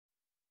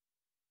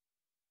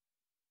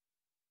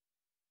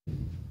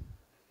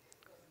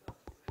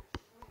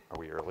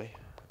early.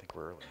 I think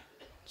we're early.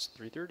 It's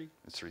 3:30.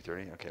 It's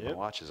 3:30? Okay, Yep. my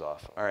watch is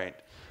off. All right.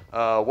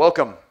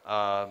 Welcome.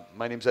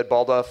 My name's Ed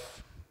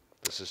Balduff.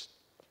 This is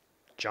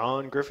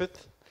John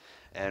Griffith.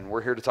 and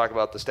we're here to talk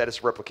about the status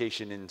of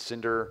replication in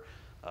Cinder.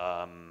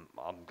 I'm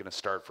going to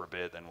start for a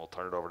bit, then we'll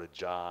turn it over to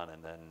John,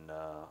 and then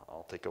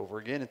I'll take over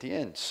again at the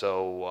end.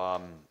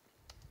 So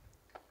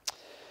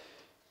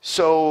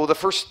the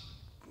first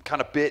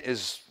kind of bit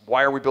is,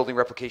 why are we building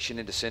replication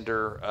into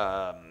Cinder?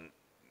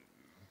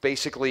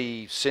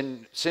 Basically,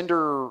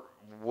 Cinder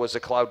was a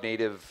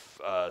cloud-native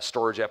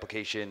storage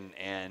application,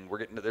 and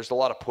there's a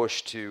lot of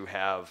push to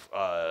have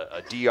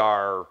a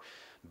DR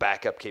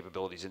backup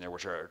capabilities in there,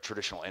 which are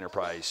traditional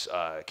enterprise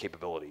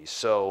capabilities.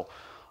 So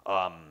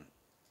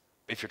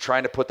if you're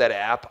trying to put that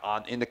app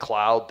in the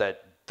cloud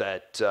that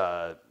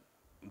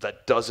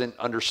doesn't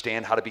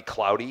understand how to be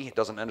cloudy, it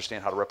doesn't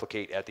understand how to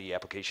replicate at the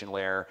application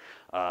layer,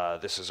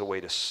 this is a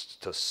way to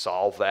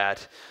solve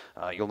that.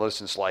 You'll notice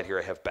in the slide here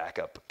I have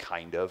backup,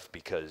 kind of,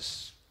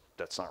 because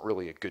that's not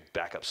really a good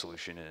backup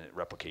solution in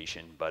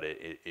replication, but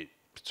it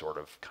sort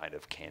of kind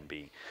of can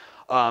be.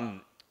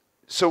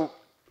 So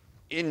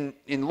in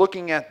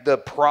looking at the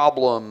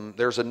problem,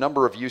 there's a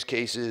number of use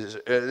cases.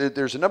 But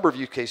we're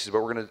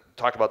going to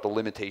talk about the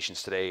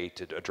limitations today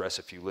to address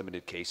a few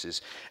limited cases.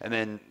 And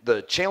then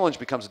the challenge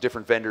becomes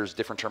different vendors,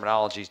 different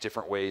terminologies,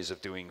 different ways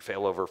of doing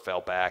failover,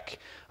 failback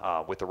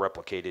with the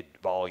replicated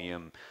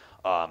volume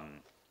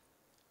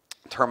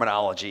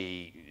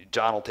terminology.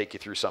 John will take you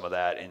through some of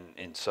that.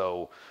 And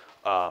so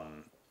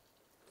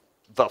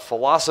the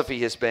philosophy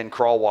has been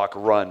crawl, walk,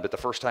 run. But the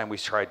first time we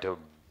tried to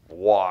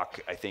walk,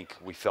 I think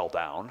we fell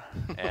down,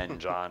 and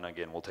John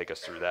again will take us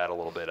through that a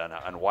little bit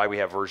on why we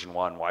have version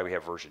 1, why we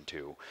have version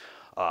 2,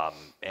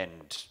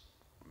 and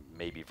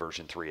maybe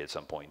version 3 at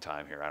some point in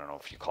time here. I don't know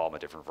if you call them a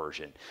different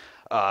version.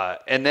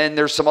 And then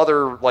there's some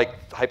other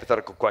like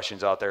hypothetical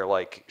questions out there,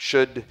 like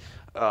should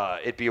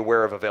it be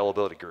aware of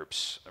availability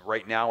groups?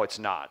 Right now it's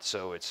not.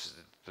 So it's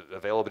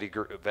availability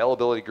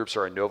groups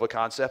are a Nova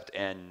concept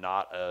and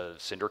not a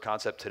Cinder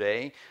concept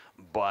today,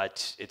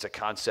 but it's a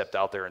concept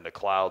out there in the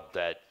cloud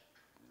that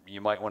you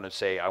might want to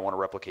say, I want to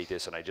replicate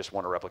this, and I just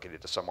want to replicate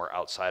it to somewhere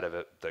outside of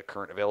the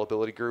current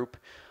availability group.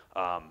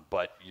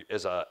 But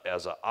as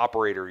an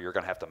operator, you're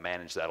going to have to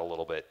manage that a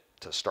little bit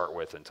to start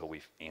with until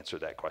we've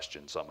answered that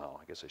question somehow.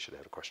 I guess I should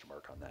have a question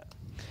mark on that.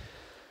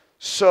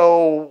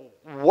 So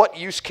what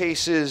use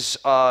cases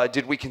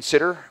did we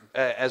consider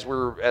as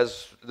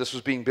this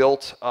was being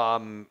built?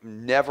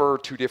 Never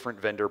two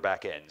different vendor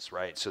backends,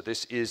 right? So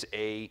this is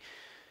a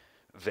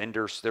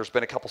vendors. There's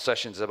been a couple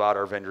sessions about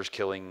our vendors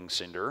killing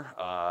Cinder,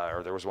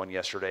 or there was one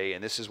yesterday,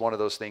 and this is one of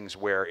those things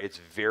where it's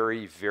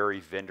very, very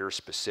vendor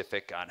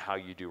specific on how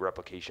you do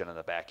replication on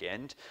the back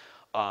end.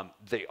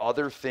 The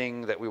other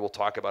thing that we will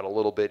talk about a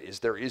little bit is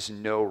there is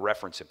no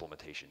reference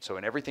implementation. So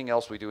in everything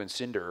else we do in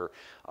Cinder,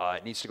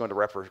 it needs to go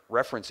into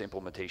reference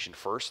implementation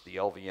first, the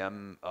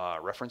LVM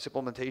reference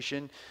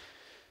implementation.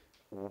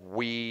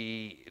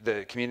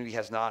 The community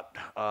has not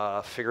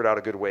figured out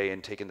a good way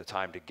and taken the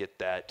time to get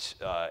that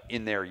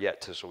in there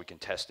yet so we can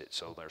test it.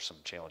 So there's some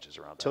challenges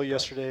around that. Till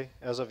yesterday,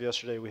 as of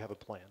yesterday, we have a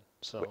plan.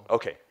 So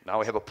okay, now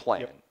we have a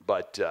plan, yep.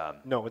 But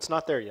no, it's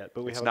not there yet.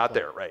 But we have a plan. It's not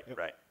there, right? Yep.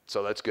 Right.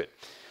 So that's good.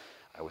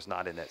 I was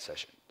not in that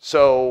session.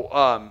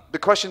 So the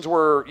questions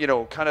were,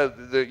 kind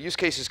of the use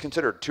cases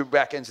considered. Two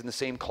backends in the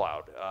same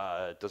cloud.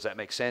 Does that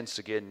make sense?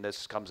 Again,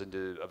 this comes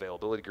into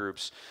availability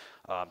groups.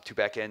 Two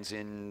backends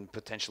in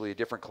potentially a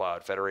different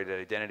cloud, federated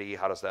identity.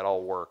 How does that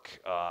all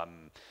work?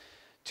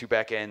 Two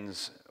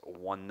backends,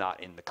 one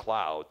not in the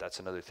cloud. That's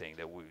another thing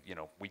that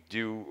we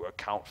do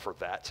account for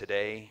that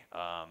today.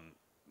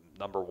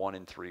 Number 1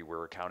 and 3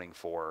 we're accounting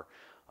for.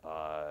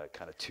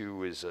 Kind of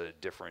 2 is a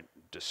different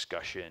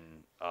discussion.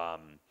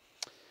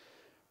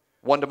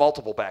 One to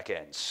multiple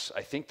backends.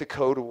 I think the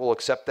code will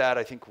accept that.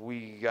 I think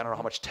I don't know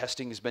how much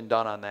testing has been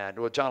done on that.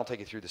 Well, John will take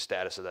you through the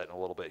status of that in a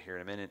little bit here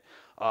in a minute.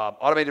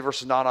 Automated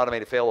versus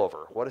non-automated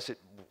failover. What is it?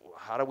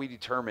 How do we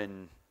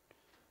determine,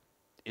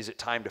 is it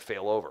time to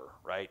fail over,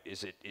 right?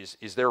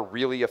 Is there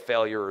really a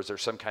failure, or is there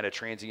some kind of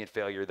transient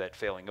failure that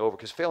failing over?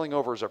 Because failing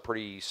over is a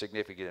pretty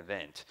significant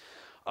event.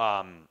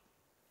 One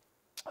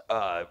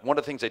of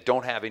the things I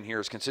don't have in here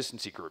is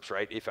consistency groups,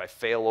 right? If I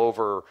fail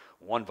over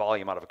one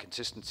volume out of a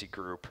consistency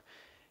group,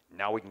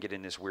 now we can get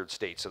in this weird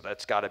state. So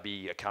that's got to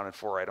be accounted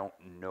for. I don't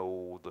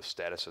know the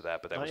status of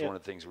that, but that was one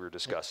of the things we were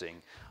discussing.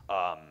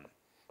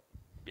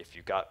 If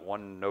you got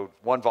one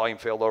volume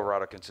failed over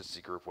out of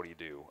consistency group, what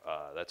do?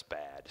 That's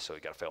bad. So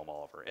you got to fail them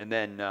all over. And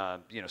then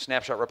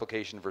snapshot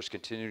replication versus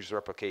continuous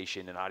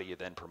replication, and how do you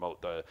then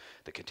promote the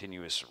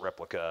continuous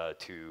replica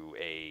to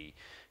a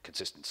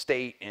consistent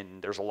state?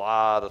 And there's a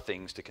lot of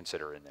things to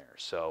consider in there.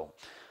 So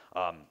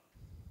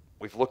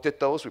we've looked at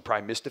those. We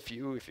probably missed a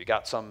few. If you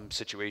got some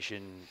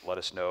situation, let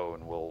us know,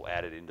 and we'll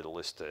add it into the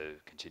list to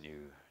continue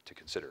to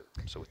consider.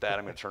 So with that,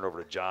 I'm going to turn it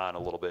over to John a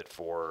little bit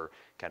for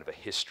kind of a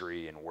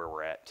history and where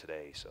we're at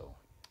today. So,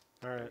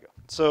 all right.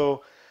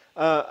 So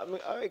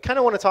I kind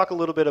of want to talk a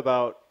little bit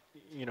about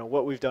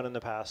what we've done in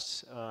the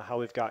past, how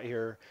we've got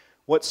here.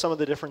 what some of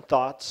the different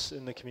thoughts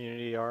in the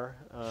community are,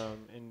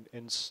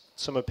 and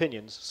some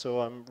opinions. So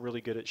I'm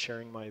really good at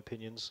sharing my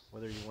opinions,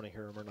 whether you want to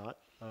hear them or not.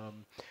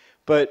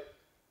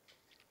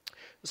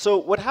 So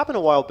what happened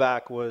a while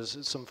back was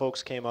some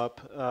folks came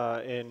up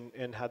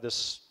and had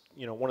this,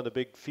 one of the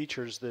big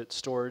features that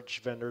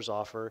storage vendors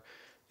offer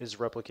is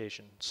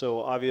replication.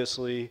 So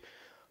obviously,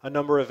 a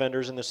number of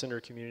vendors in the Cinder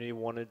community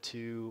wanted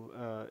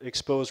to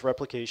expose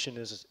replication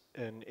as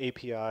an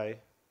API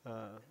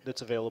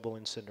that's available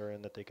in Cinder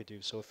and that they could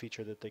do, so a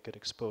feature that they could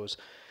expose.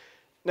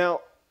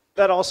 Now,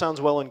 that all sounds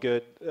well and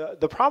good.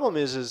 The problem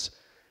is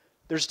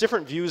there's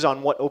different views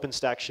on what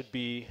OpenStack should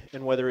be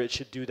and whether it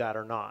should do that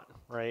or not,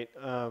 right?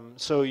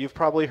 So you've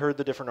probably heard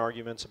the different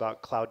arguments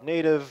about cloud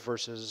native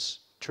versus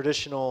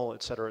traditional,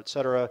 et cetera, et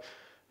cetera.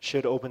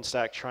 Should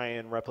OpenStack try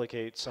and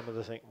replicate some of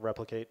the things,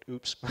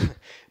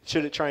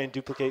 should it try and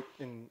duplicate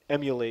and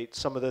emulate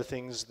some of the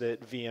things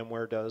that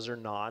VMware does or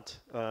not?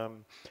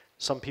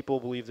 Some people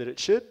believe that it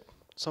should,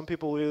 some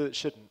people believe that it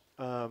shouldn't.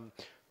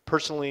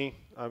 Personally,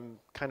 I'm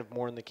kind of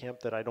more in the camp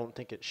that I don't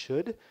think it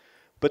should,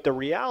 but the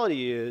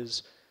reality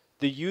is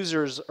the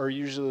users are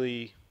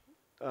usually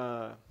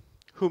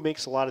who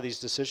makes a lot of these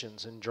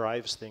decisions and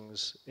drives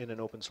things in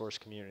an open source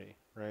community,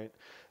 right?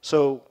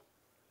 So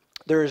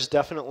there is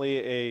definitely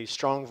a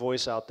strong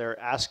voice out there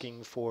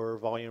asking for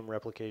volume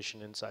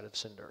replication inside of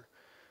Cinder.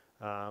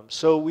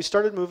 So we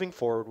started moving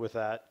forward with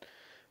that.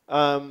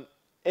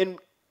 And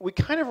we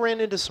kind of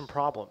ran into some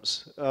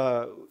problems.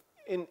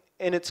 And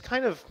it's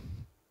kind of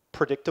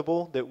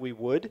predictable that we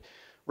would.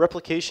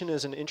 Replication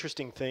is an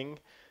interesting thing.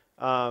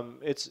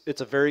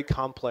 It's a very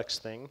complex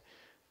thing.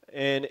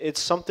 And it's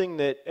something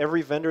that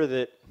every vendor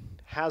that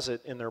has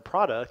it in their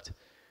product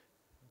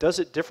does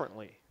it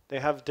differently. They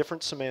have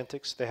different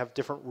semantics, they have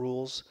different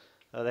rules,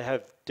 they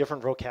have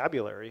different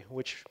vocabulary,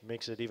 which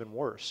makes it even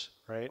worse,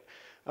 right?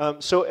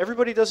 So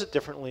everybody does it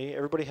differently,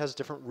 everybody has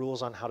different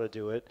rules on how to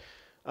do it.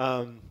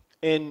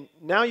 And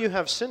now you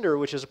have Cinder,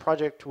 which is a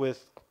project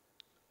with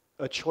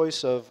a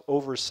choice of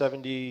over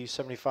 70,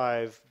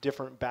 75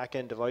 different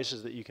back-end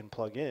devices that you can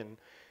plug in.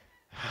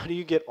 How do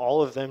you get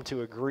all of them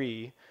to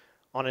agree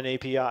on an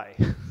API,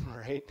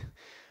 right?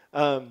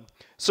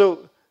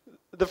 So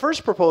the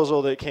first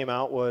proposal that came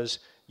out was,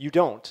 you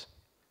don't,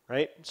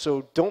 right?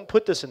 So don't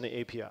put this in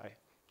the API.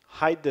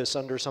 Hide this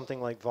under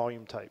something like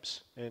volume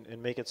types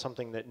and make it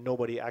something that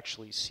nobody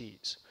actually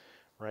sees,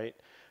 right?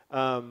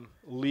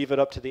 Leave it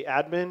up to the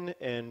admin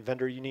and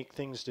vendor unique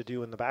things to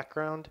do in the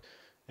background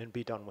and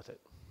be done with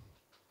it.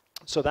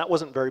 So that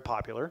wasn't very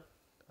popular.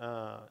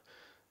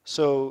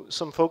 So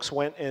some folks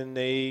went and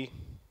they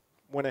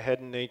went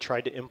ahead and they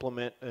tried to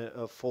implement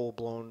a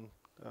full-blown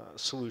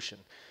solution.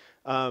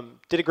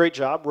 Did a great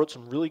job, wrote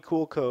some really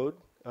cool code,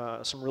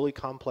 some really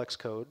complex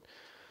code.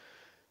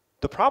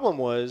 The problem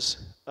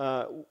was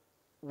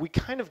we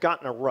kind of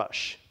got in a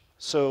rush.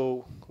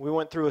 So we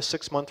went through a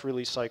 6-month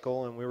release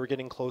cycle and we were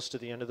getting close to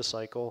the end of the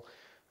cycle.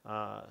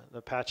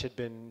 The patch had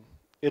been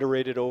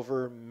iterated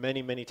over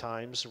many, many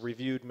times,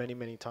 reviewed many,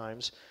 many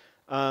times.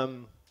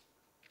 And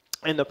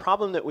the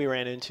problem that we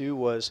ran into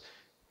was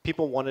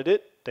people wanted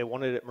it, they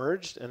wanted it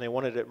merged, and they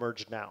wanted it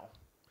merged now.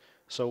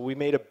 So we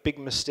made a big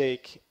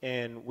mistake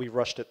and we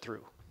rushed it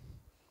through,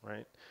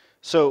 right?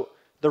 So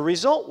the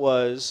result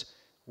was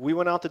we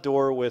went out the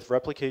door with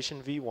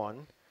Replication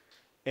V1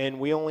 and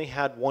we only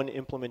had one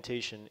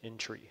implementation in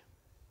tree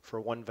for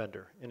one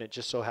vendor. And it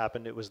just so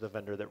happened it was the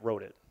vendor that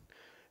wrote it.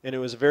 And it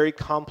was a very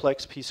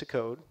complex piece of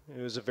code.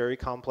 It was a very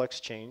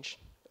complex change.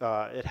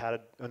 It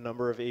had a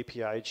number of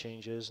API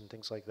changes and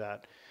things like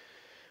that.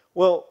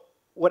 Well,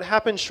 what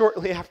happened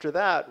shortly after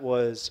that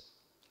was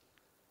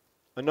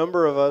a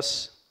number of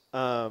us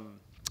came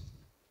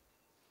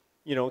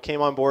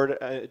on board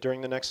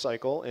during the next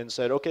cycle and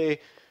said, okay,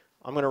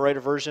 I'm going to write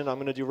a version, I'm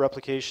going to do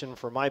replication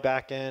for my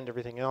backend,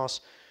 everything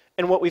else.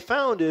 And what we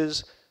found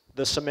is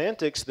the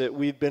semantics that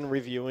we've been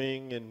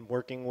reviewing and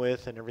working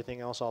with and everything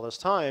else all this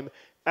time,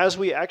 as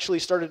we actually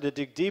started to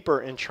dig deeper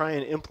and try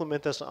and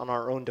implement this on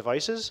our own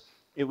devices,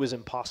 it was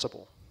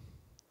impossible,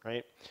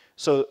 right?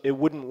 So it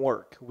wouldn't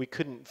work. We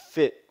couldn't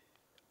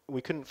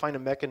find a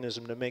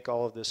mechanism to make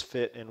all of this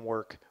fit and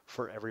work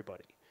for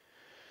everybody.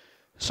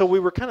 So we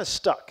were kind of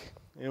stuck,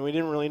 and we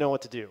didn't really know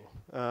what to do.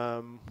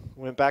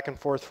 We went back and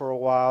forth for a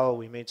while.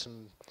 We made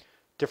some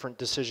different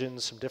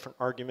decisions, some different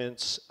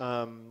arguments.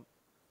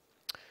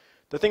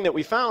 The thing that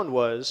we found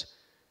was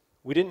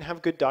we didn't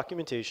have good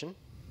documentation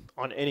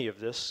on any of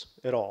this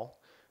at all.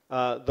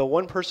 The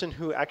one person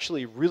who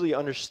actually really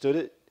understood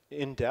it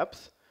in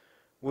depth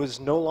was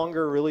no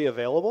longer really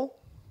available,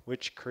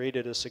 which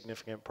created a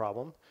significant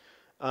problem.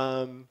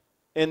 And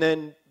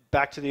then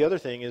back to the other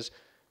thing is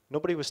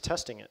nobody was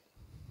testing it.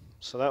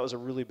 So that was a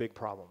really big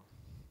problem.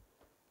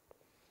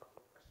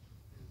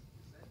 Is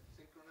that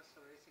synchronous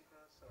or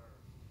asynchronous? Or?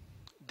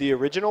 The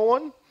original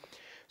one?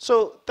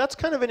 So that's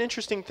kind of an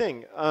interesting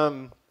thing.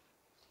 I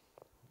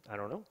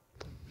don't know.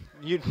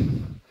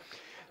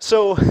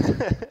 So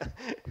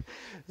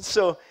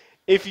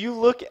if you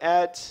look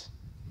at,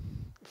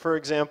 for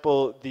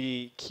example,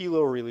 the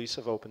Kilo release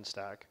of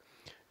OpenStack,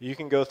 you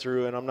can go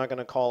through, and I'm not going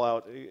to call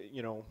out,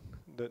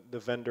 the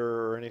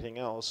vendor or anything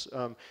else,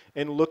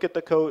 and look at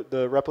the code,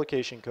 the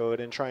replication code,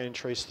 and try and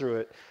trace through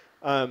it.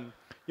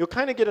 You'll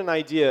kind of get an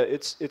idea.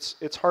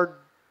 It's hard.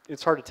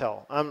 It's hard to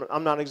tell.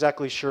 I'm not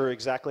exactly sure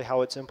exactly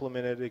how it's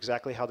implemented,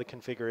 exactly how the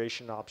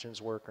configuration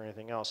options work, or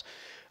anything else.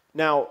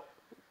 Now,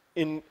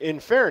 in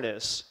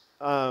fairness,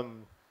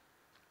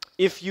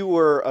 if you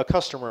were a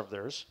customer of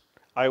theirs,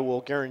 I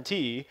will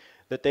guarantee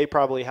that they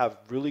probably have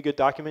really good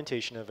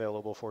documentation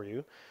available for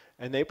you,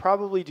 and they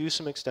probably do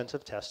some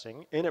extensive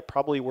testing, and it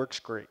probably works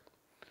great.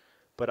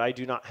 But I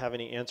do not have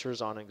any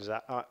answers on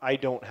I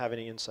don't have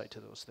any insight to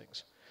those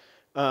things.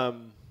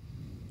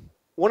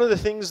 One of the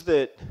things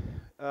that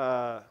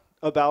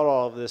about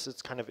all of this,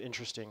 it's kind of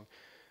interesting.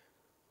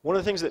 One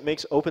of the things that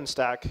makes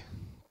OpenStack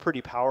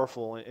pretty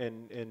powerful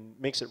and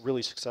makes it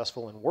really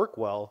successful and work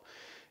well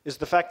is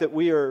the fact that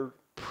we are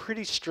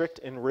pretty strict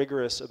and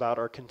rigorous about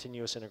our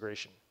continuous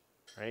integration,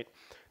 right?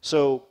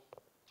 So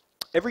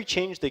every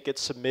change that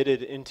gets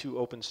submitted into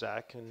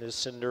OpenStack, in this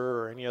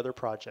Cinder or any other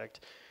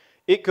project,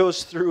 it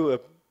goes through a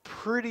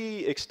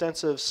pretty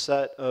extensive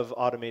set of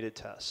automated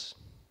tests.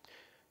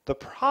 The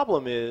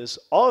problem is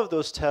all of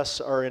those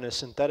tests are in a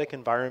synthetic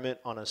environment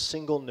on a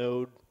single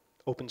node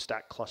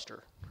OpenStack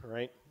cluster,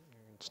 right?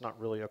 It's not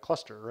really a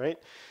cluster, right?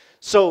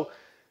 So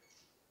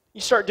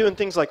you start doing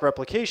things like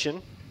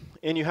replication,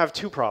 and you have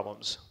two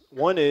problems.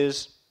 One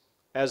is,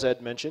 as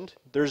Ed mentioned,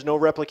 there's no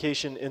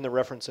replication in the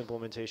reference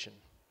implementation,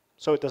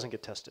 so it doesn't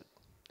get tested.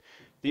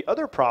 The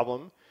other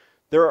problem,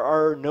 there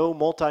are no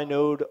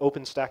multi-node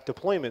OpenStack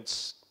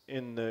deployments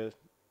in the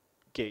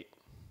gate.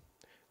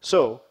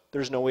 So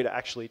there's no way to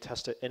actually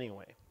test it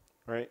anyway,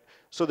 right?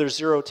 So there's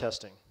zero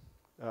testing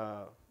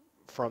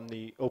from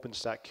the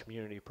OpenStack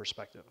community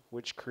perspective,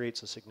 which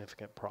creates a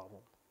significant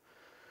problem.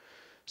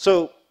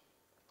 So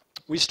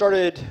we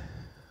started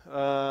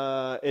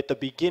at the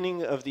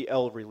beginning of the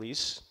L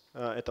release.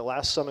 At the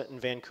last summit in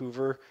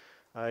Vancouver,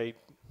 I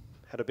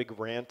had a big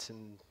rant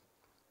and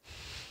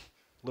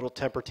little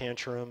temper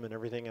tantrum and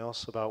everything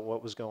else about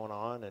what was going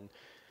on. And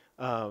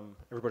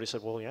everybody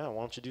said, well, yeah,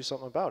 why don't you do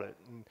something about it?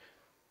 And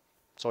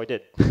so I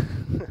did.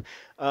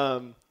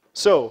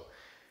 So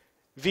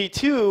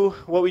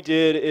V2, what we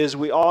did is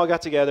we all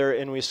got together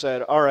and we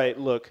said, all right,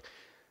 look,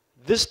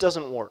 this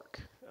doesn't work.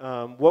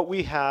 What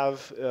we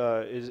have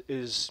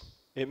is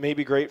it may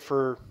be great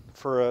for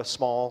a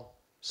small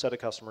set of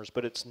customers,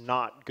 but it's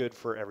not good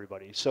for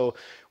everybody. So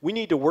we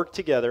need to work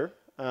together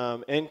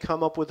and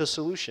come up with a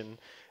solution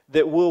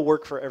that will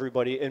work for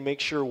everybody and make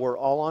sure we're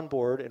all on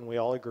board and we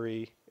all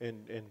agree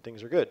and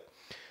things are good.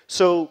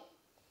 So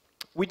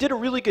we did a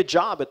really good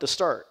job at the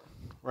start,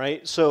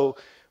 right? So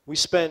we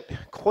spent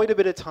quite a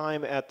bit of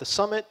time at the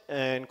summit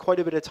and quite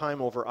a bit of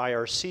time over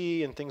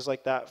IRC and things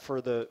like that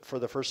for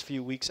the first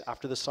few weeks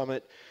after the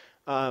summit,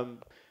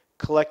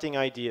 collecting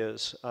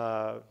ideas,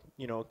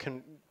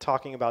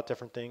 talking about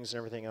different things and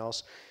everything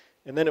else.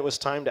 And then it was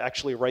time to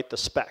actually write the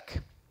spec,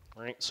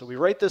 right? So we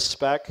write this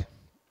spec,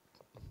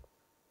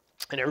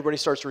 and everybody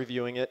starts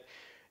reviewing it.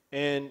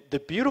 And the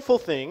beautiful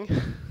thing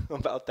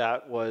about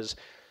that was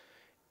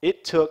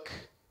it took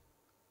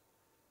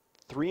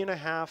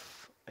 3.5,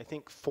 I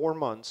think 4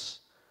 months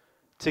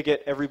to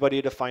get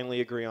everybody to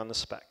finally agree on the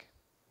spec.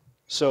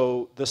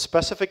 So the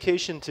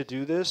specification to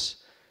do this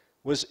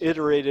was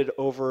iterated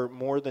over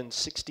more than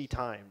 60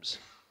 times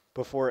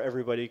before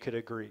everybody could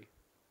agree,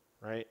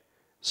 right?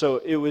 So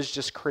it was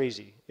just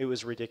crazy. It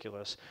was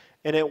ridiculous.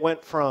 And it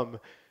went from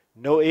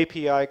no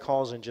API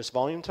calls and just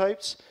volume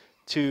types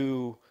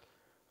to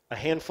a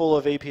handful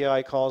of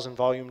API calls and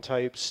volume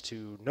types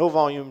to no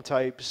volume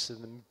types,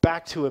 and then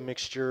back to a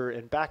mixture,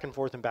 and back and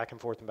forth and back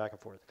and forth and back and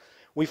forth.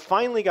 We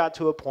finally got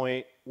to a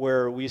point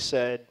where we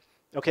said,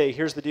 okay,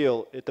 here's the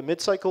deal. At the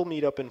mid-cycle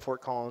meetup in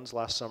Fort Collins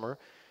last summer,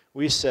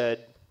 we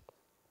said,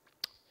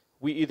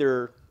 we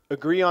either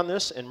agree on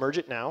this and merge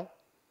it now,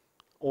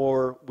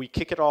 or we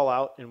kick it all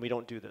out and we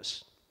don't do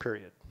this,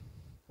 period.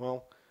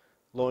 Well,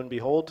 lo and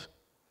behold,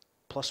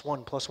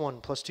 +1,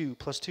 +1, +2,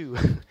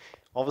 +2.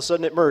 All of a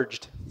sudden it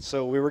merged,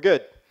 so we were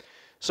good.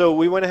 So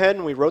we went ahead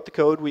and we wrote the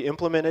code, we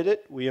implemented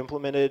it, we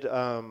implemented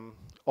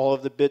all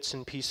of the bits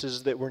and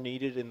pieces that were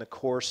needed in the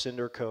core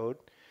Cinder code,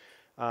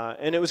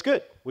 and it was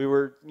good. We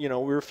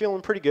were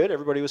feeling pretty good,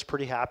 everybody was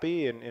pretty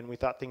happy, and we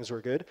thought things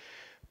were good.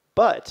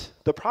 But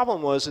the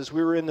problem was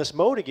we were in this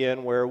mode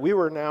again where we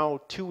were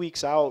now 2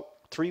 weeks out,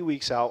 3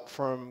 weeks out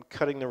from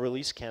cutting the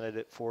release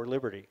candidate for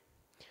Liberty.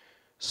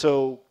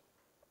 So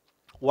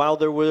while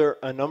there were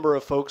a number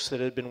of folks that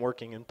had been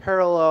working in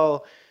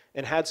parallel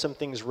and had some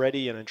things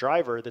ready in a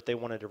driver that they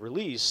wanted to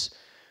release,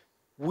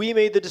 we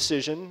made the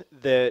decision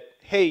that,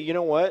 hey, you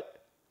know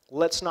what?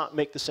 Let's not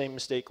make the same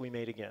mistake we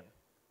made again,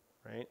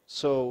 right?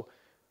 So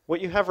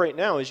what you have right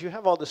now is you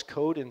have all this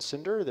code in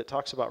Cinder that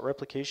talks about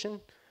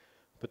replication,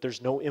 but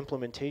there's no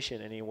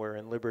implementation anywhere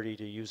in Liberty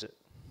to use it,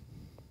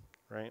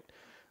 right?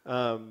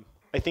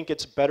 I think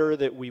it's better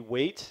that we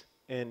wait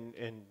and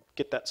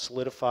get that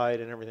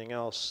solidified and everything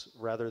else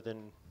rather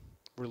than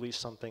release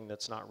something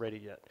that's not ready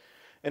yet.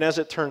 And as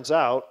it turns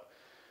out,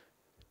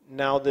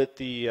 now that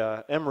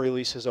the M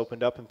release has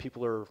opened up and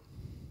people are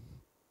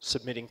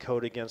submitting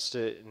code against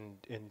it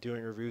and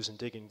doing reviews and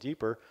digging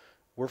deeper,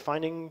 we're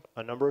finding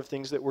a number of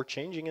things that we're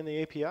changing in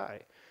the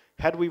API.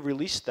 Had we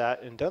released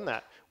that and done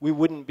that, we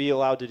wouldn't be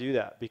allowed to do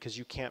that because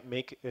you can't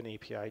make an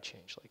API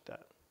change like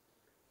that.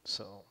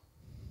 So.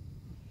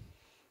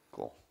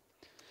 Cool.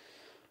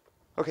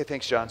 Okay,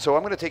 thanks, John. So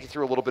I'm going to take you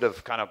through a little bit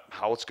of kind of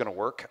how it's going to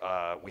work.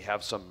 We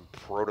have some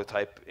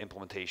prototype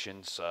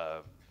implementations.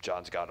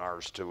 John's gotten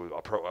ours to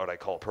what I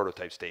call a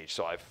prototype stage.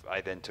 So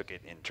I then took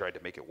it and tried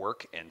to make it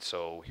work. And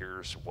so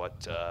here's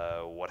what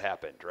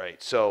happened,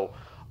 right? So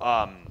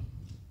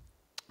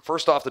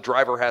first off, the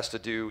driver has to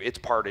do its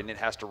part, and it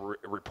has to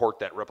report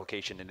that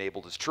replication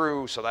enabled is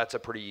true. So that's a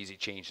pretty easy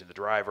change in the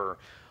driver.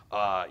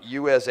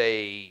 You as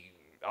a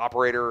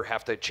operator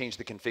have to change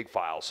the config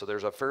file. So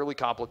there's a fairly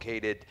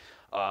complicated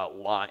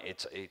line.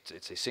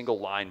 It's a single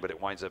line, but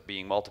it winds up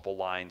being multiple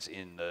lines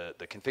in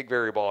the config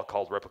variable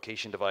called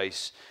replication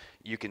device.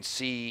 You can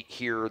see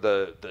here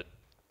the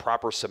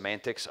proper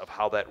semantics of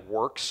how that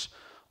works.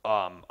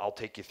 I'll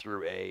take you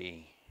through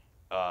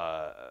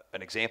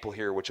an example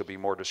here, which will be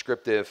more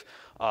descriptive.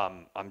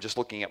 I'm just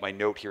looking at my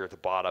note here at the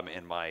bottom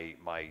and my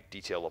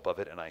detail above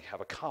it, and I have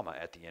a comma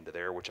at the end of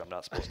there, which I'm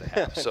not supposed to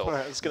have. So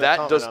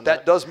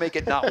that does make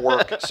it not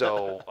work.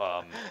 So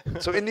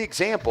so in the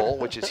example,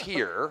 which is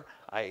here,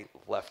 I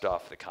left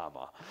off the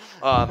comma.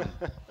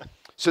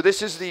 So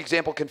this is the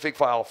example config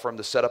file from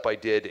the setup I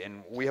did,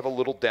 and we have a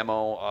little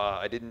demo.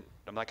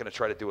 I'm not going to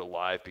try to do it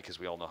live because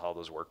we all know how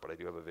those work, but I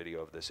do have a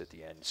video of this at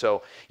the end.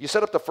 So you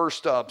set up the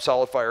first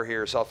SolidFire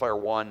here, SolidFire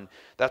 1.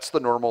 That's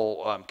the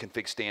normal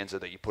config stanza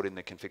that you put in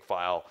the config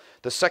file.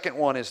 The second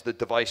one is the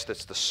device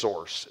that's the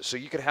source. So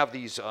you could have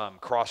these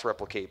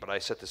cross-replicate, but I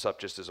set this up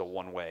just as a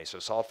one-way. So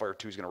SolidFire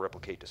 2 is going to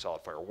replicate to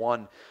SolidFire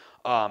 1.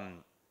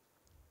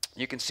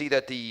 You can see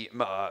that the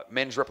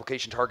managed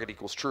replication target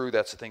equals true.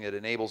 That's the thing that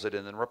enables it.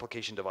 And then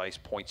replication device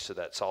points to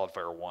that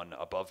SolidFire 1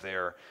 above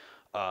there.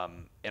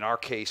 In our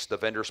case, the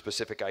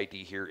vendor-specific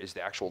ID here is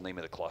the actual name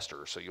of the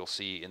cluster. So you'll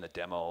see in the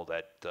demo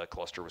that the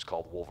cluster was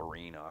called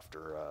Wolverine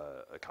after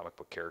a comic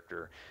book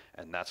character,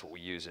 and that's what we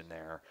use in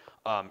there.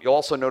 You'll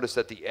also notice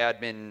that the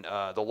admin,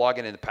 the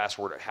login and the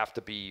password have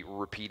to be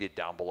repeated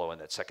down below in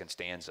that second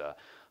stanza.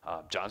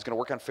 John's going to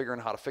work on figuring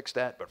out how to fix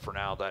that, but for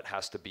now, that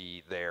has to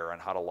be there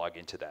and how to log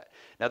into that.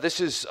 Now, this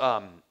is,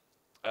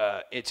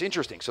 it's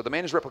interesting. So the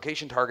managed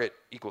replication target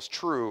equals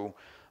true.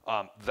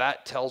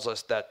 That tells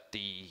us that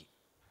the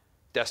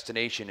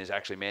destination is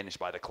actually managed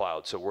by the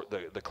cloud. So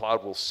the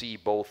cloud will see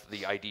both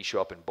the ID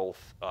show up in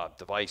both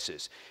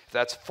devices. If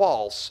that's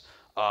false,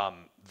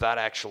 that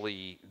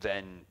actually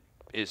then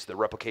is the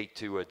replicate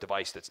to a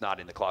device that's not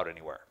in the cloud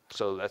anywhere.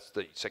 So that's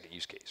the second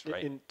use case,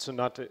 right? So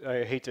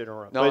I hate to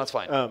interrupt. No, that's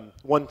fine.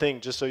 One thing,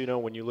 just so you know,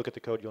 when you look at the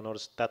code, you'll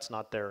notice that's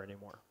not there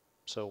anymore.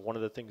 So one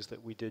of the things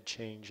that we did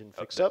change and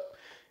fix up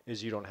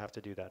is you don't have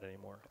to do that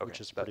anymore, which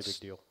is a pretty big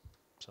deal.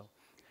 So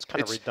it's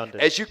kind of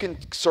redundant. As you can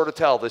sort of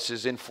tell, this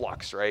is in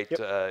flux, right?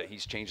 Yep.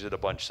 He's changed it a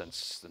bunch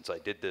since I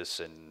did this,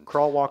 and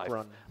crawl, walk,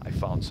 run. I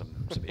found some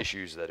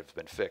issues that have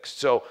been fixed.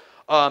 So,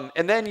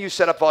 and then you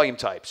set up volume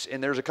types,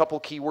 and there's a couple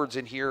keywords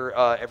in here.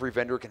 Every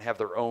vendor can have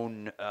their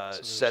own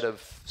set of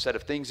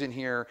things in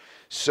here.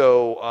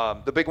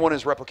 So the big one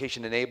is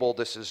replication enabled.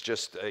 This is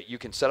just you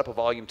can set up a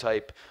volume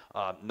type,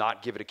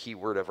 not give it a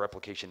keyword of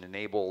replication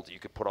enabled. You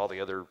could put all the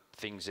other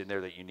things in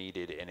there that you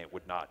needed, and it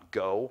would not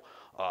go.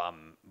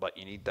 But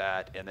you need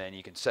that, and then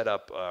you can set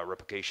up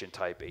replication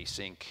type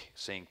async,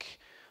 sync,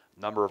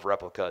 number of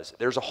replicas.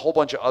 There's a whole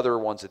bunch of other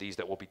ones of these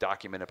that will be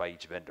documented by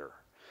each vendor.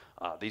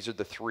 These are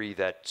the three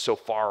that so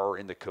far are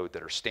in the code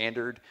that are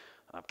standard.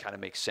 Kind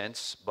of makes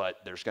sense, but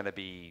there's going to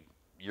be,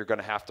 you're going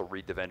to have to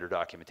read the vendor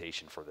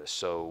documentation for this.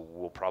 So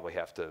we'll probably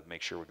have to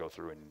make sure we go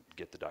through and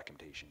get the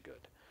documentation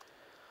good.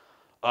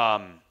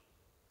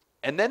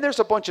 And then there's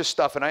a bunch of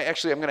stuff, and I'm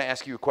going to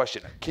ask you a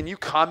question. Can you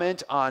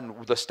comment on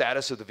the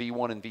status of the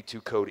V1 and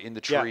V2 code in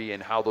the tree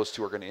and how those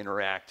two are going to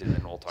interact, and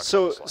then we'll talk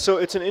about this. So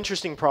it's an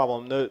interesting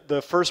problem.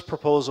 The first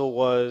proposal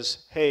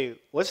was, hey,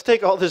 let's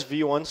take all this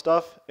V1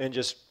 stuff and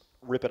just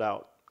rip it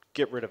out,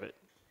 get rid of it,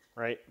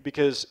 right?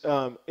 Because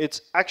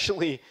it's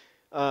actually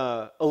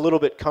a little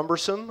bit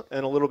cumbersome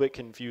and a little bit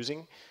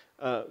confusing.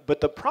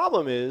 But the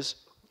problem is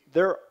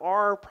there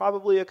are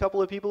probably a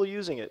couple of people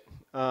using it.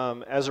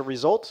 As a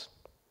result,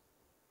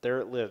 there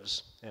it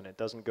lives, and it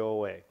doesn't go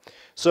away.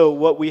 So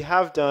what we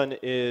have done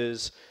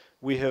is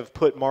we have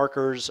put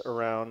markers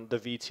around the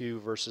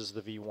V2 versus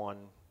the V1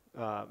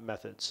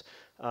 methods.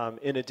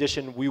 In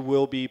addition, we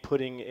will be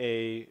putting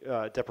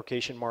a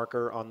deprecation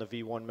marker on the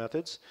V1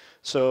 methods.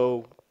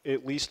 So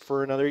at least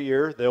for another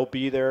year, they'll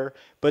be there,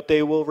 but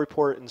they will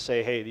report and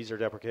say, hey, these are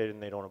deprecated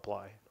and they don't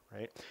apply,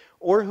 right?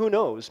 Or who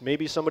knows,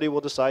 maybe somebody will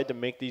decide to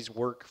make these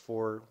work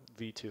for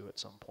V2 at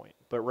some point,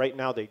 but right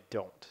now they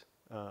don't.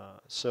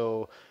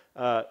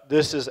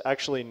 This is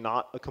actually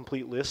not a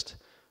complete list.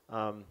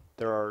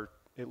 There are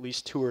at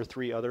least 2 or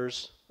 3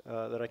 others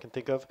that I can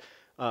think of.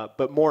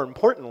 But more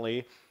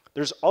importantly,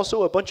 there's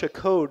also a bunch of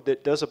code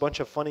that does a bunch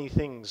of funny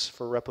things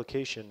for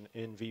replication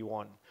in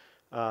V1.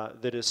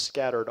 that is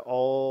scattered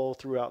all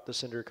throughout the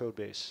Cinder code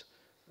base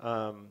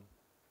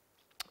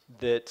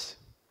that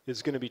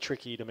is going to be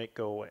tricky to make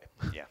go away.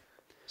 Yeah.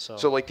 So,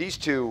 So like these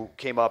two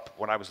came up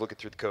when I was looking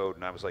through the code,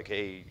 and I was like,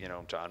 hey,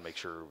 John, make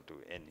sure.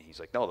 And he's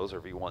like, no, those are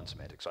V1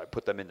 semantics. So I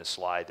put them in the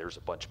slide. There's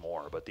a bunch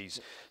more, but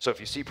these. So if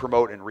you see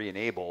promote and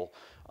re-enable,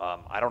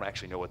 I don't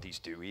actually know what these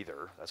do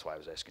either. That's why I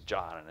was asking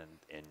John.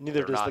 And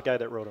neither does the guy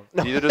that wrote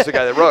them. Neither does the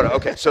guy that wrote it.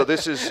 Okay, so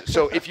this is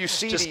if you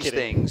see Just these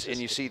kidding. things and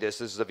you see this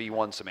is a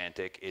V1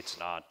 semantic. It's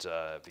not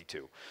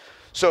V2.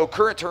 So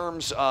current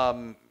terms.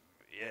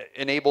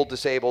 Enabled,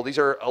 disabled. These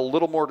are a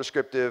little more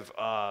descriptive.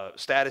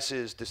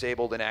 Statuses,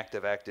 disabled,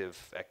 inactive, active,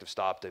 active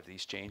stopped. Have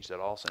these changed at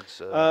all since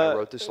I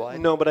wrote this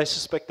slide? No, but I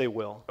suspect they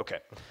will. Okay.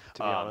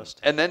 To be honest.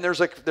 And then there's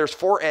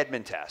 4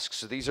 admin tasks.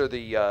 So these are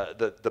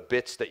the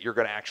bits that you're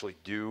going to actually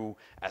do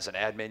as an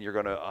admin. You're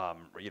going to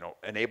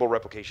enable,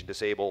 replication,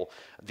 disable.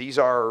 These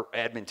are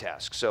admin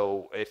tasks.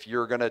 So if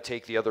you're going to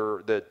take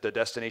the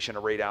destination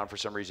array down for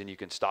some reason, you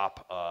can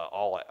stop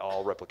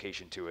all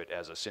replication to it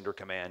as a Cinder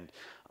command.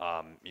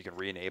 You can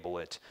re-enable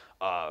it.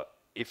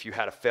 If you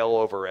had a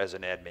failover as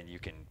an admin, you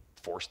can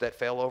force that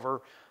failover.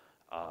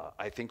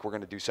 I think we're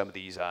going to do some of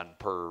these on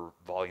per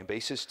volume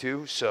basis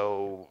too.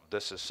 So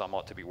this is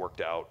somewhat to be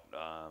worked out,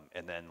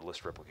 and then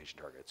list replication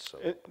targets. So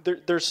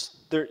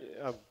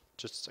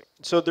just a second.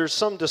 So there's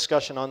some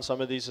discussion on some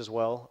of these as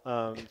well.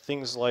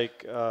 Things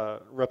like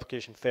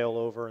replication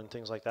failover and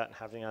things like that, and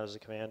having that as a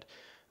command.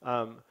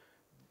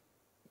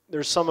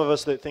 There's some of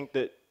us that think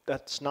that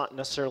that's not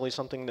necessarily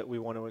something that we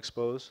want to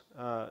expose.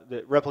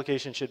 That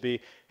replication should be,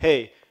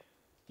 hey,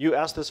 you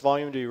asked this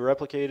volume to be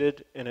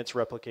replicated, and it's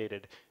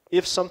replicated.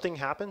 If something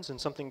happens and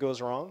something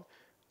goes wrong,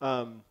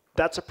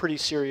 that's a pretty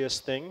serious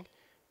thing,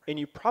 and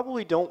you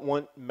probably don't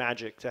want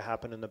magic to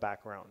happen in the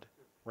background,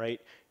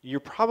 right? You're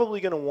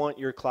probably going to want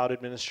your cloud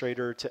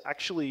administrator to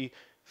actually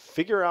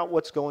figure out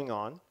what's going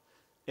on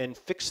and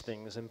fix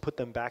things and put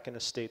them back in a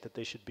state that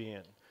they should be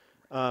in.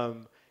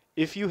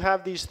 If you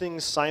have these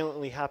things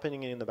silently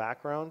happening in the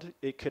background,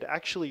 it could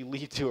actually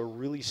lead to a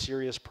really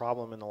serious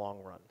problem in the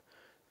long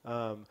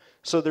run.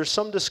 So there's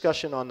some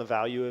discussion on the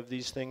value of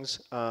these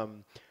things.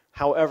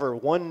 However,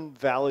 one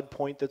valid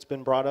point that's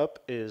been brought up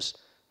is,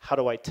 how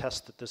do I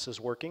test that this is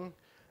working?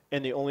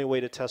 And the only way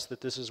to test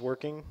that this is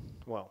working,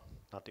 well,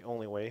 not the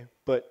only way,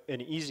 but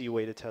an easy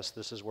way to test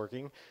this is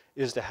working,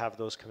 is to have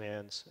those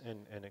commands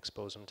and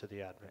expose them to the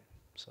admin.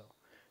 So,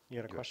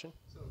 you got a question?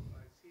 So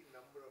I see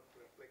number of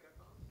replica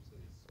columns. So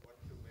is one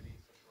too many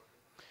supported?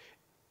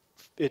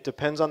 It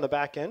depends on the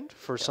back end.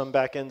 For some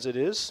back ends it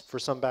is, for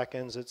some back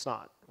ends it's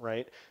not,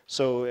 right?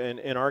 So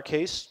in our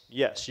case,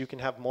 yes, you can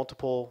have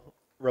multiple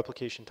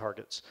replication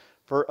targets.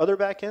 For other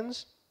back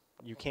ends,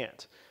 you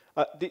can't.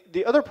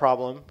 The other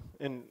problem,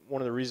 and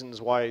one of the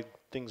reasons why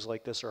things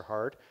like this are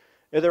hard,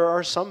 there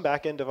are some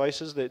back-end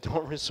devices that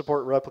don't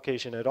support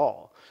replication at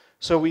all.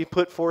 So we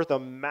put forth a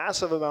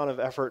massive amount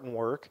of effort and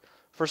work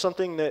for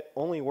something that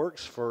only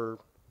works for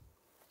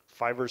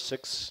 5 or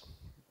 6,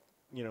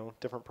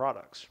 different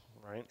products,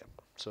 right?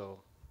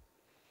 So.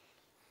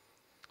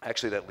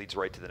 Actually, that leads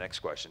right to the next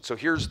question. So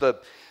here's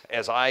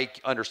as I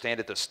understand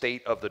it, the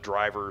state of the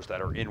drivers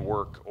that are in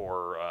work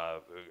or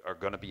are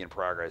going to be in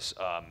progress.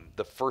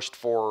 The first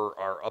 4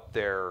 are up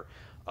there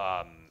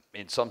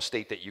in some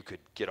state that you could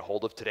get a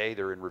hold of today.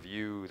 They're in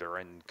review, they're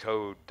in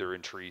code, they're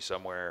in tree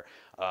somewhere.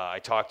 I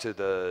talked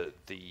to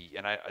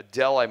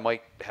Dell, I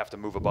might have to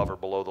move above or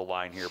below the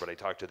line here, but I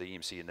talked to the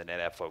EMC and the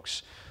NetApp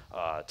folks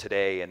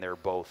today, and they're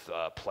both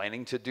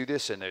planning to do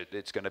this, and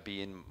it's going to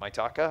be in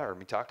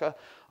Mitaka,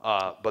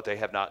 but they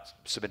have not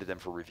submitted them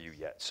for review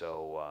yet.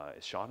 So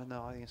is Sean in the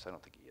audience? I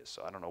don't think he is.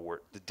 So I don't know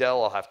where. The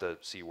Dell, I'll have to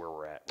see where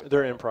we're at.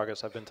 They're in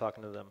progress. I've been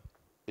talking to them.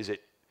 Is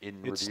it in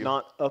review? It's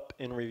not up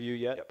in review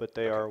yet, but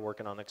they are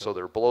working on the code. So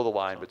they're below the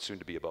line, but soon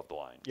to be above the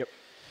line. Yep.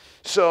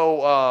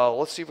 So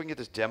let's see if we can get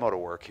this demo to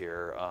work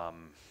here.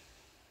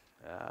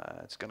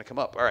 It's going to come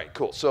up. All right,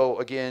 cool. So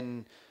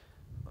again,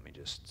 let me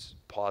just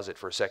pause it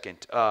for a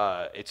second.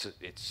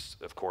 It's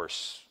of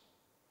course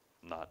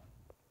not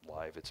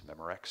live. It's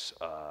Memorex.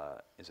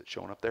 Is it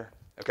showing up there?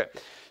 Okay.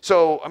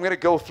 So I'm going to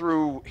go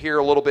through here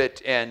a little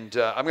bit, and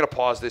I'm going to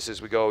pause this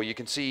as we go. You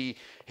can see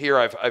here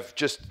I've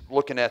just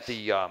looking at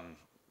the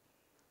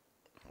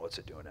what's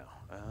it doing now?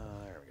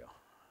 There we go.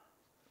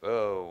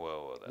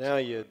 Whoa. That's now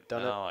you've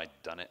done it. No, I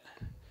done it.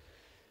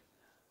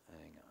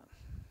 Hang on.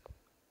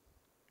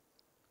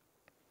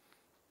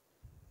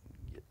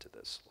 Get to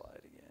this slide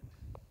again.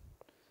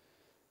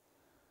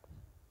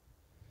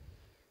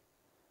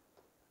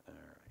 All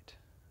right.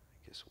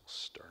 I guess we'll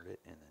start it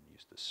and then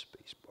use the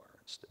space bar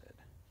instead.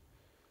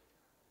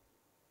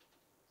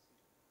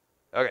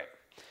 Okay.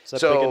 Is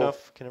that big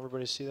enough? Can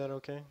everybody see that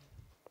okay?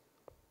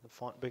 The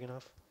font big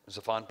enough? It's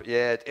a font,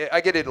 yeah,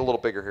 I get it a little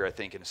bigger here, I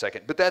think, in a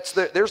second. But there's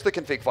the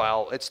config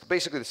file. It's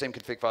basically the same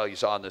config file you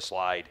saw on this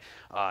slide,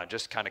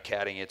 just kind of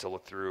catting it to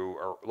look through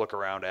or look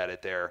around at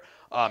it there.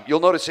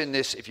 You'll notice in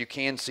this, if you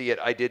can see it,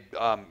 I did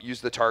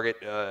use the target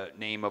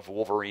name of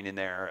Wolverine in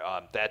there.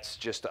 That's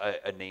just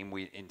a name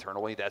we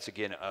internally. That's,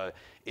 again,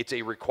 it's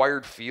a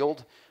required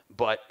field,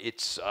 but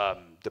it's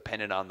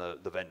dependent on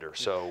the vendor.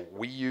 So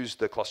we use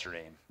the cluster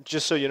name.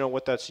 Just so you know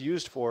what that's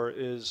used for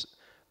is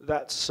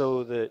that's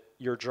so that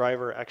your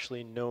driver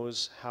actually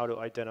knows how to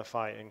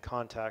identify and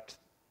contact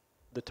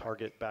the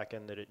target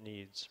backend that it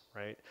needs,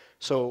 right?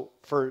 So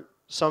for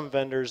some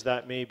vendors,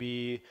 that may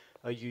be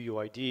a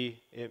UUID,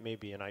 it may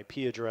be an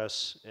IP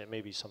address, it may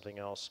be something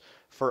else.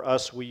 For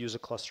us, we use a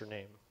cluster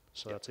name,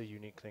 so that's a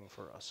unique thing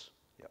for us.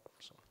 Yep.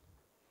 So.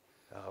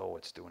 Oh,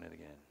 it's doing it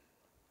again.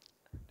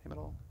 Damn it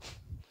all.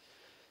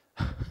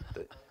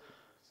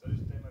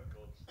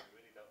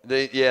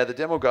 The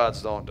demo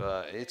gods don't.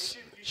 It's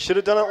should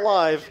have done it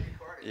live.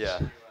 Yeah.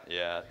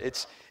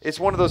 It's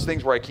one of those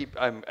things where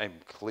I'm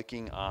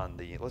clicking on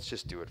the. Let's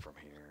just do it from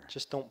here.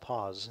 Just don't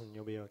pause, and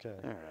you'll be okay.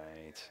 All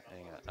right,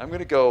 hang on. I'm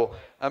gonna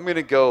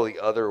go the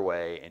other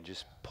way and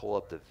just pull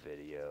up the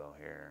video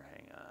here.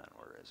 Hang on,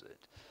 where is it?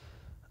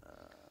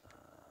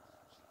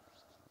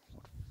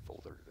 What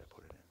folder did I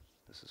put it in?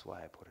 This is why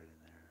I put it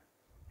in there.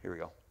 Here we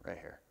go, right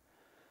here.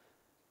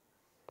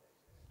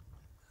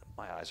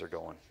 My eyes are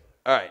going.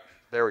 All right,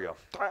 there we go.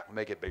 I'll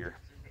make it bigger.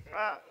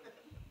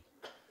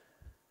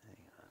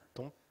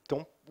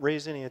 Don't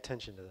raise any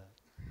attention to that.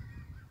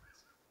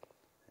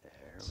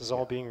 This is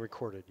all being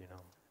recorded, you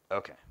know.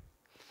 Okay.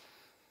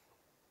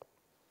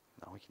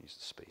 Now we can use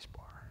the space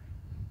bar.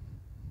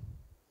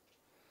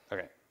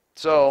 Okay.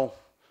 So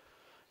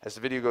as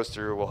the video goes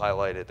through, we'll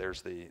highlight it.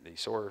 There's the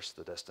source,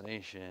 the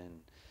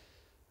destination.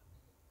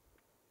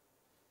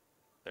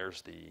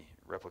 There's the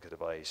replica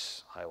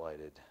device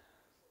highlighted.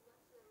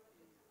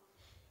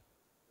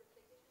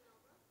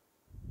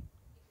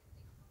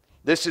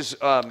 This is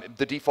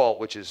the default,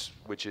 which is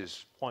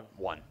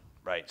one,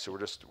 right? So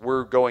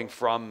we're going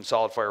from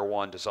SolidFire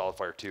 1 to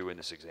SolidFire 2 in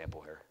this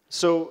example here.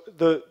 So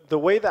the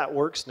way that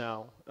works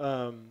now,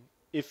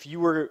 if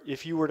you were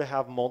to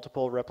have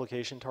multiple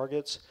replication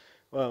targets,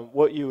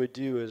 what you would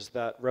do is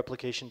that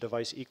replication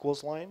device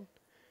equals line,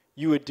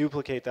 you would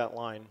duplicate that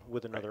line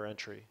with another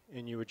entry,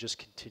 and you would just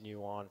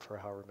continue on for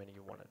however many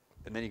you wanted.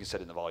 And then you can set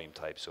in the volume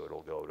type, so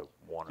it'll go to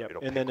one. Yep.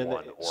 It'll and pick then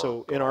one.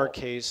 So in our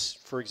case,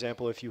 for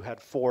example, if you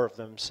had 4 of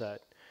them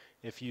set,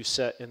 if you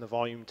set in the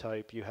volume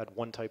type, you had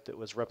one type that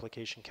was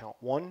replication count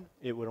 1,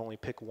 it would only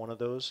pick one of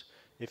those.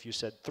 If you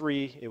said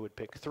 3, it would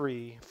pick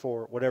 3,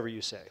 4, whatever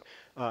you say,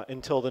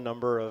 until the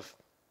number of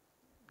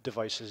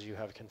devices you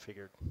have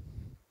configured.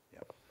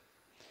 Yep.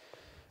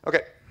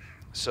 Okay,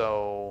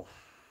 so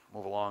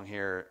move along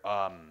here.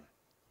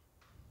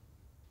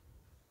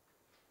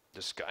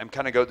 I'm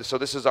kind of go. So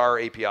this is our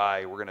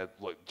API. We're gonna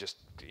look, just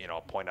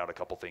point out a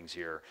couple things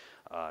here.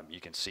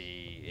 You can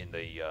see in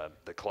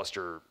the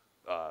cluster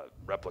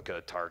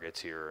replica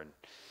targets here, and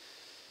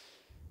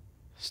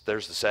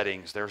there's the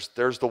settings.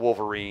 There's the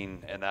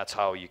Wolverine, and that's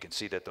how you can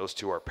see that those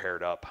two are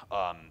paired up.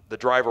 The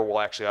driver will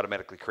actually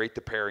automatically create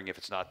the pairing if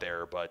it's not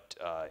there, but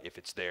if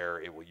it's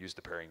there, it will use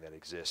the pairing that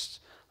exists.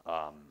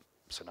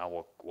 So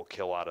now we'll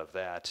kill out of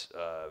that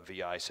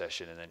VI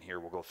session, and then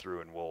here we'll go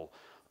through and we'll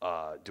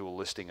do a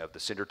listing of the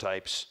Cinder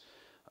types,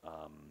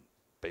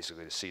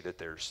 basically to see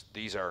that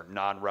these are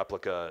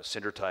non-replica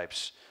Cinder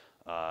types.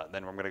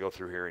 Then we're going to go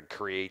through here and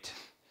create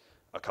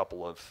a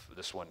couple of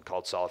this one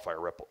called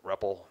SolidFire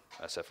REPL,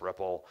 SF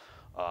REPL,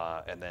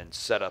 and then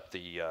set up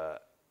the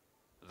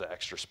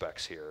extra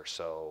specs here.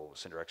 So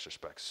Cinder extra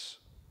specs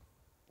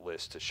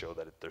list to show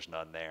that there's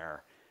none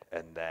there,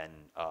 and then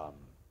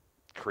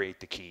create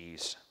the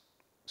keys.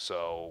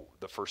 So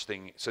the first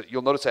thing, so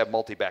you'll notice I have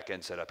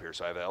multi-backend set up here.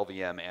 So I have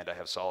LVM and I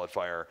have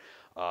SolidFire.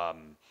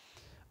 I'm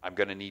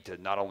going to need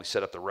to not only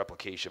set up the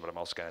replication, but I'm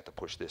also going to have to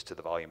push this to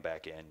the volume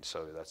backend.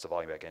 So that's the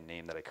volume backend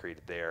name that I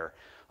created there.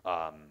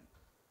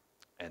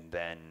 And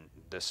then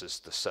this is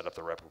to set up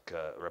the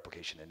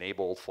replication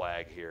enable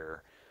flag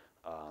here.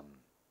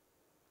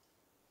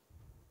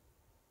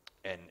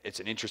 And it's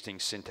an interesting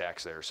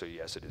syntax there. So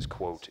yes, it is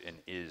quote and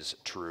is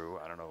true.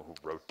 I don't know who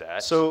wrote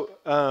that. So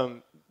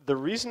the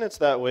reason it's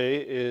that way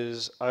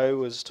is I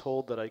was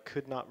told that I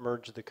could not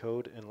merge the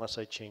code unless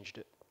I changed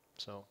it.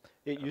 So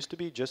it used to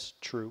be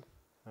just true,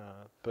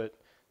 but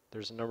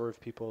there's a number of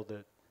people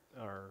that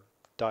are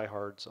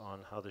diehards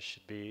on how this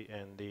should be,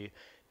 and the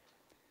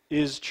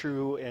is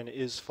true and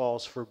is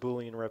false for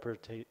Boolean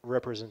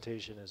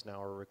representation is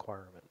now a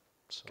requirement.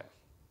 So. Okay.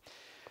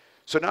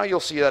 So now you'll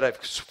see that I've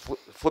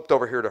flipped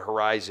over here to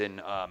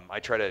Horizon. I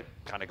try to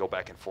kind of go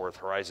back and forth.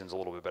 Horizon's a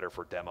little bit better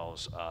for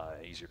demos,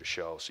 easier to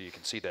show. So you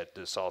can see that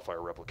the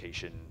SolidFire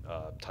replication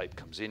type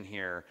comes in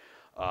here.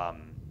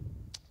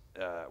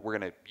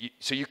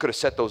 So you could have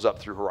set those up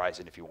through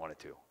Horizon if you wanted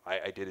to.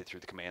 I did it through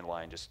the command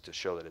line just to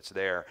show that it's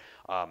there.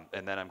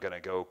 And then I'm going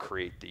to go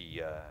create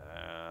the,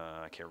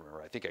 I can't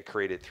remember. I think I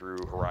created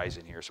through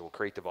Horizon here. So we'll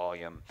create the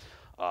volume.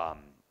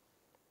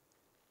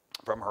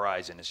 from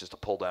Horizon. It's just a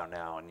pull down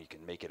now, and you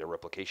can make it a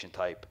replication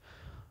type.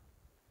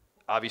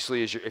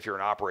 Obviously, if you're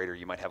an operator,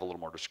 you might have a little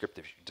more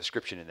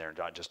description in there,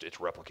 not just it's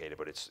replicated,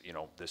 but it's, you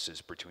know, this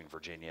is between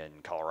Virginia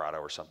and Colorado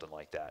or something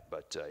like that.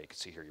 But you can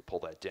see here, you pull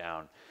that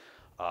down.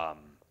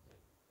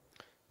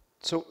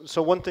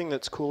 So one thing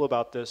that's cool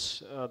about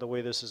this, the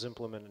way this is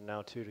implemented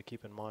now too, to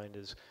keep in mind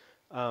is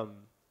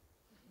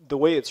the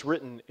way it's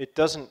written, it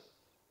doesn't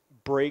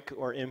break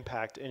or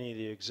impact any of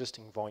the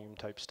existing volume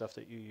type stuff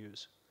that you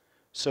use.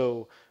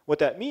 So what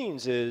that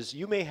means is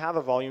you may have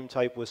a volume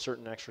type with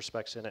certain extra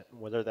specs in it,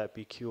 whether that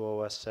be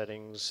QoS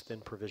settings,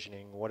 thin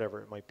provisioning, whatever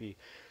it might be.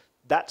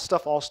 That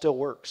stuff all still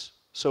works.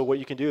 So what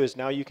you can do is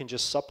now you can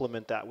just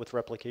supplement that with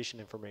replication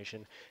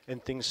information,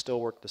 and things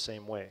still work the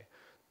same way.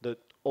 The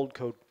old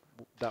code,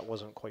 that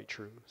wasn't quite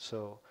true.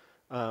 So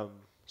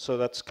so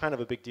that's kind of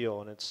a big deal,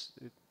 and it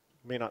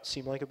may not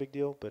seem like a big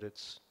deal, but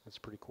it's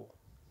pretty cool.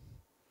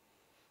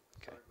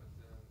 Okay.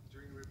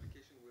 During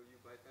replication, will you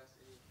bypass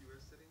any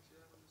QoS settings you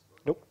have on this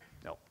one? Nope.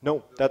 No.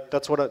 No,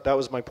 that's what that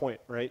was my point,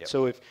 right? Yep.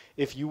 So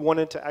if you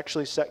wanted to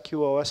actually set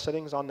QoS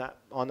settings on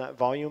that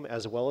volume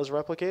as well as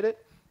replicate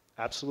it,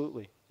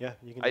 absolutely, yeah,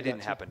 you can. I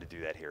didn't happen to do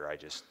that here. I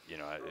just, you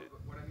know. No,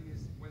 but what I mean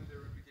is, when the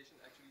replication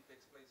actually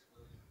takes place,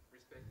 will you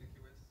respect the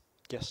QoS?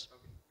 Yes.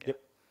 Okay. Yep.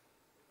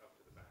 Up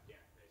to the back end,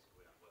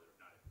 basically, on whether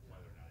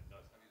or not it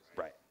does that.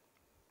 Right.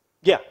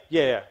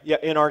 Yeah.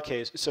 In our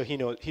case, so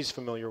he's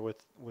familiar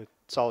with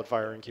solid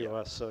fire and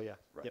QoS. So yeah.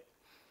 Right. Yep.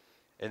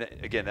 And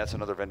again, that's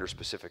another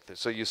vendor-specific thing.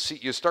 So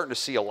you're starting to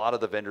see a lot of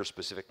the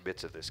vendor-specific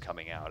bits of this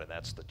coming out, and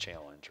that's the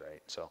challenge,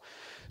 right?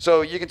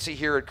 So you can see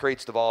here it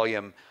creates the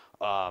volume,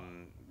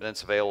 then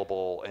it's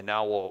available, and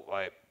now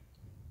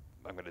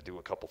I'm going to do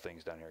a couple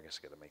things down here. I guess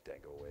I got to make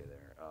that go away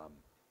there.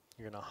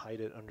 You're gonna hide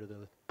it under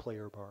the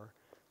player bar.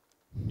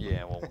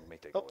 Yeah, we'll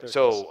make that go away. There it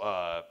So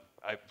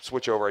I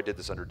switch over. I did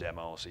this under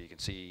demo, so you can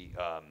see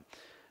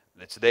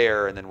it's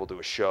there, and then we'll do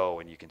a show,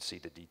 and you can see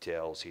the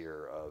details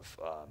here of,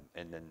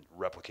 and then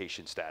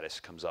replication status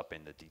comes up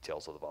in the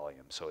details of the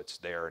volume. So it's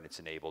there, and it's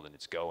enabled, and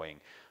it's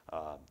going.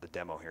 The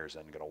demo here is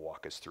then going to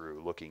walk us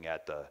through looking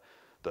at the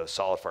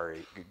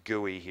SolidFire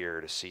GUI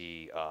here to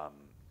see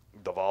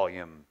the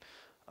volume.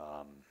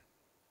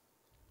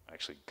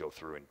 Actually go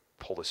through and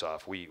pull this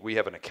off. We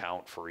have an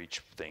account for each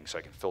thing, so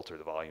I can filter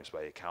the volumes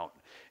by account,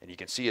 and you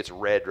can see it's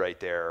red right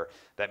there.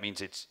 That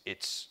means it's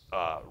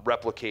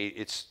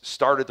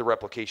started the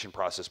replication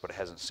process, but it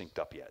hasn't synced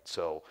up yet.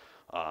 So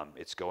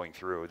it's going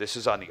through. This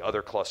is on the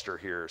other cluster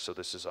here, so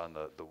this is on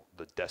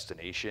the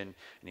destination, and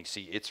you can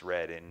see it's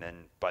red. And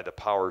then by the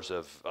powers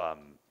of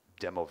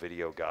demo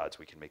video gods,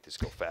 we can make this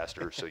go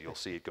faster. So you'll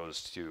see it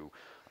goes to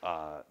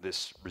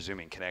this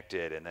resuming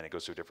connected, and then it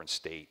goes to a different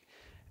state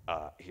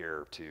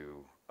here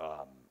to.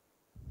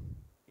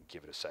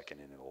 Give it a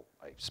second, and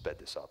I sped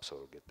this up so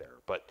it'll get there.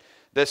 But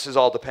this is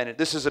all dependent.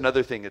 This is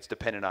another thing that's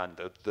dependent on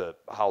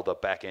how the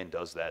back end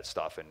does that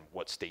stuff and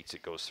what states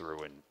it goes through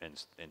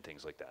and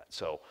things like that.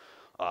 So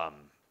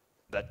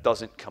that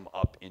doesn't come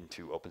up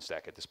into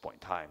OpenStack at this point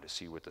in time to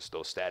see what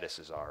those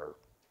statuses are.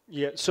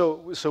 Yeah.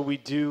 So we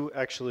do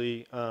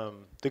actually.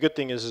 The good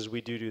thing is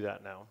we do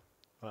that now.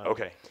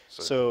 Okay.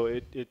 So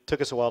it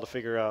took us a while to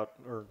figure out,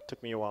 or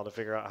took me a while to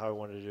figure out how I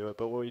wanted to do it.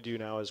 But what we do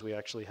now is we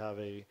actually have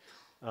a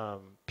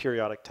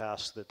periodic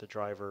task that the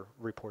driver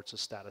reports a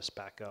status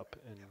back up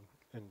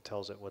and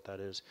tells it what that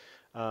is.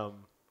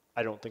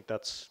 I don't think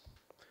that's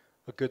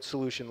a good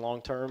solution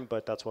long term,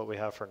 but that's what we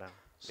have for now.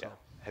 So. Yeah.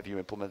 Have you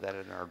implemented that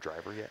in our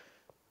driver yet?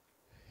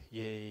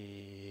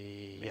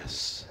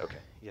 Yes. Okay.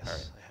 Yes, All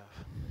right. I have.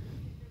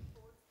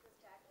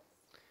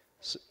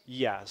 So,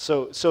 yeah.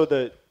 So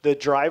the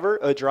driver,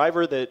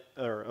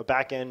 a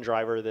back end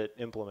driver that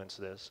implements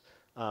this,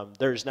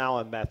 there's now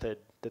a method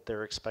that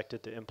they're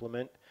expected to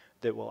implement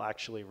that will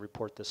actually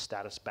report the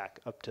status back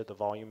up to the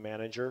volume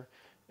manager,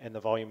 and the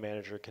volume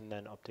manager can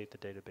then update the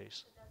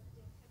database.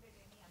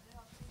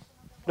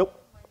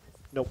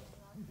 Nope,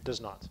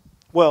 does not.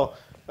 Well,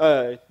 is there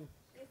a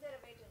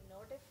way to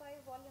notify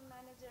volume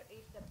manager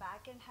if the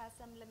backend has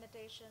some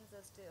limitations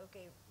as to,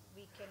 okay,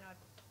 we cannot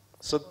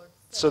support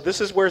so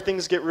this is where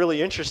things get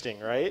really interesting,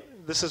 right?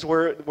 This is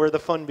where the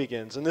fun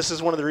begins, and this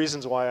is one of the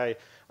reasons why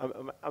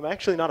I'm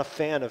actually not a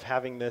fan of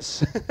having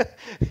this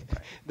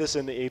this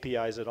in the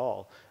APIs at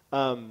all.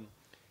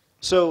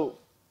 So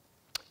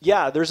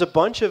yeah, there's a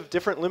bunch of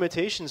different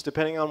limitations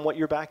depending on what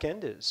your back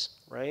end is,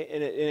 right?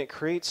 And it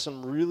creates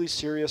some really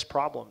serious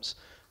problems.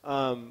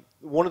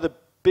 One of the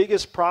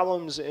biggest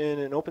problems in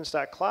an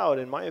OpenStack cloud,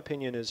 in my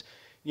opinion, is,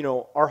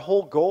 our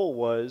whole goal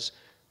was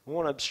we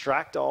want to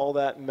abstract all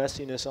that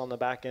messiness on the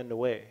back end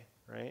away,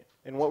 right?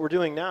 And what we're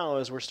doing now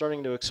is we're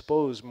starting to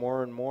expose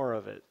more and more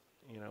of it,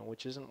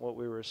 which isn't what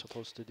we were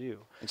supposed to do.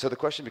 And so the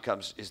question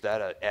becomes, is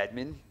that an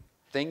admin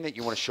thing that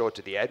you want to show it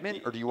to the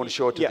admin, or do you want to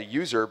show it to the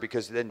user?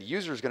 Because then the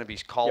user is going to be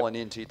calling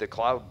into the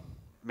cloud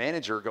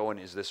manager going,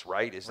 is this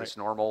right? Is this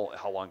normal?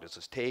 How long does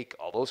this take?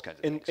 All those kinds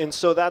of things. And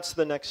so that's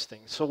the next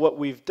thing. So what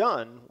we've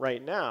done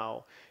right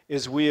now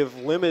is we have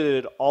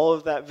limited all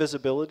of that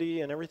visibility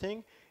and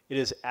everything. It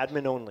is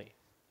admin only.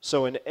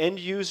 So an end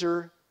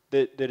user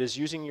that is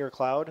using your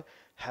cloud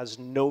has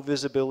no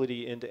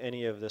visibility into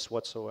any of this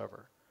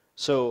whatsoever.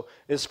 So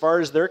as far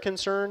as they're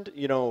concerned,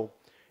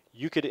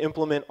 you could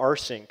implement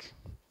rsync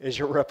as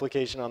your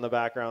replication on the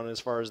background as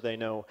far as they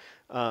know.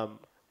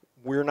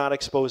 We're not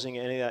exposing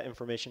any of that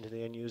information to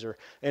the end user.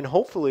 And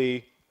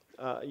hopefully,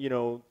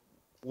 we'll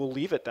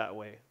leave it that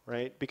way,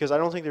 right? Because I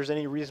don't think there's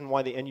any reason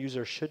why the end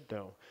user should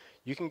know.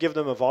 You can give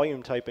them a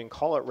volume type and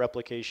call it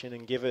replication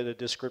and give it a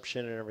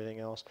description and everything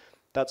else.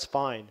 That's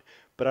fine.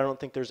 But I don't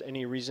think there's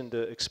any reason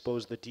to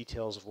expose the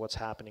details of what's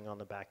happening on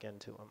the back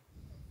end to them.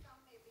 Some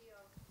may be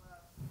of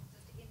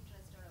just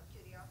interest or of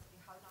curiosity,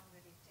 how long will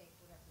it take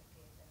to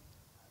replicate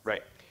and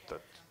Right.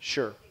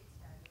 Sure.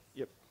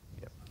 Yep.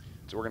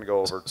 So we're going to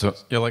go over. So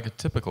yeah, like a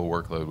typical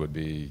workload would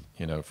be,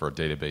 for a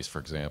database, for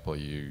example,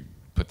 you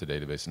put the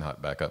database in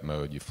hot backup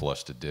mode, you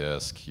flush the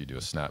disk, you do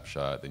a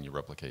snapshot, then you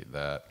replicate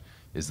that.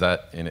 Is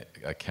that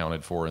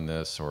accounted for in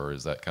this, or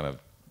is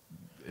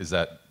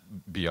that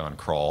beyond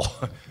crawl?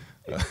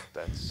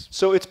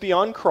 So it's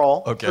beyond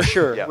crawl for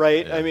sure, Yeah.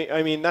 right? Yeah.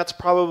 I mean that's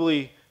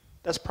probably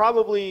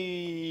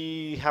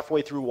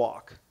halfway through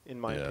walk, in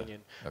my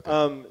opinion.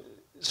 Okay.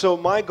 So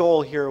my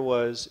goal here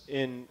was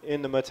in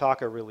the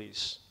Mataka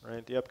release,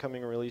 right, the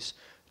upcoming release,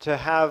 to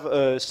have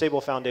a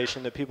stable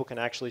foundation that people can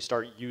actually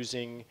start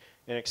using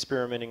and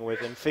experimenting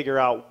with and figure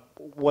out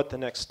what the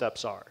next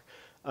steps are.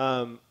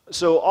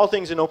 So all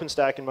things in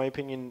OpenStack, in my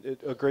opinion,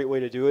 a great way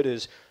to do it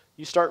is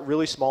you start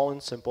really small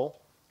and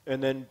simple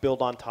and then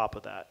build on top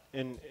of that.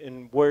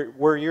 And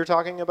where you're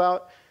talking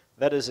about,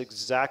 that is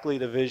exactly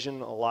the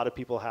vision a lot of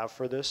people have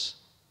for this.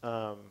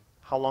 How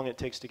long it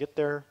takes to get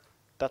there,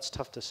 that's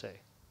tough to say.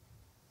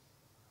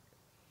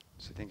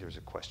 So I think there's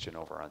a question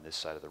over on this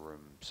side of the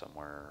room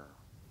somewhere.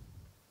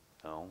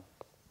 No?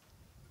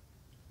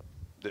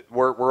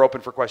 We're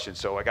open for questions.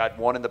 So I got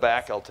one in the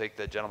back. I'll take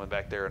the gentleman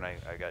back there, and I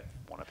got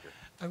one up here.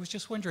 I was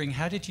just wondering,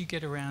 how did you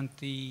get around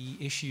the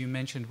issue you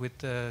mentioned with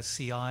the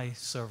CI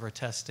server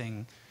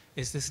testing?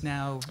 Is this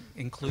now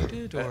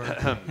included, or?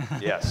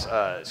 Yes.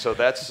 So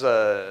that's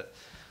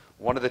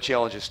one of the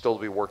challenges still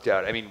to be worked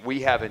out. I mean,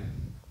 we haven't.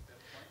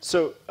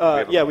 So we do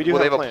well, have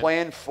they have a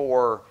plan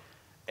for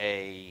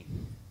a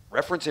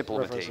reference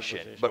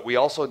implementation, but we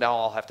also now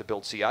all have to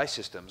build CI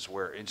systems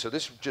and so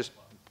this just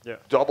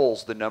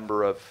doubles the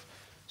number of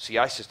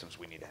CI systems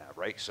we need to have,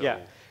 right? So yeah.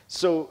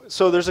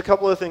 So there's a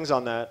couple of things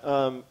on that.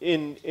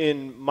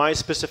 In my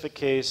specific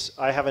case,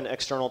 I have an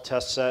external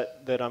test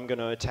set that I'm going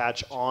to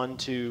attach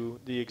onto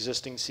the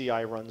existing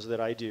CI runs that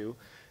I do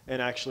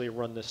and actually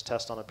run this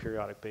test on a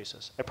periodic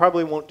basis. I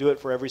probably won't do it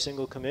for every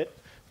single commit,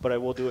 but I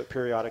will do it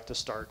periodic to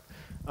start,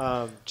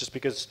 just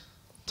because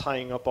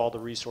tying up all the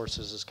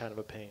resources is kind of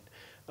a pain.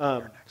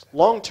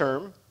 Long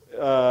term,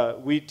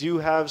 we do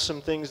have some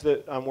things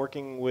that I'm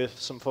working with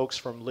some folks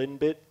from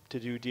Linbit to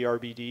do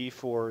DRBD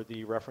for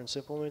the reference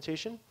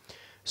implementation.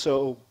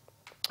 So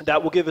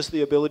that will give us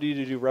the ability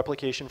to do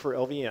replication for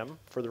LVM,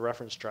 for the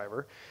reference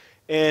driver.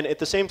 And at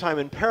the same time,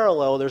 in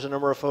parallel, there's a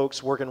number of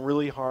folks working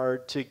really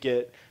hard to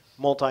get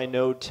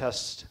multi-node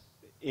tests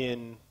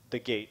in the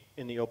gate,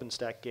 in the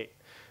OpenStack gate.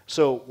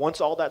 So once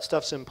all that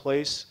stuff's in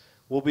place,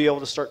 we'll be able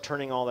to start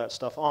turning all that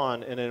stuff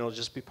on, and it'll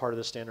just be part of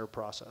the standard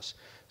process.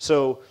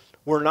 So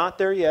we're not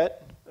there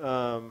yet,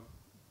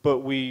 but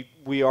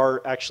we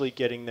are actually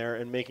getting there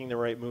and making the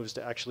right moves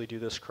to actually do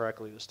this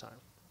correctly this time.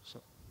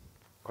 So.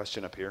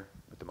 Question up here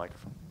with the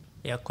microphone.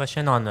 Yeah,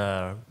 question on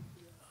the,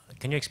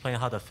 can you explain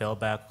how the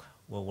failback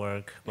will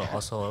work, but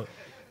also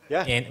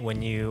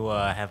when you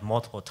have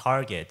multiple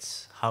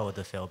targets, how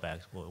the failback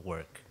will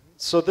work?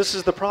 So this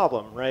is the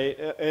problem, right?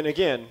 And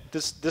again,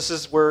 this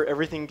is where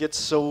everything gets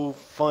so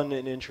fun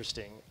and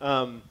interesting.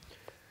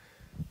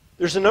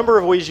 There's a number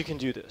of ways you can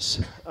do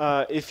this.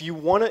 If you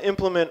want to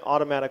implement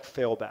automatic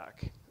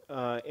failback,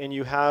 and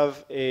you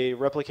have a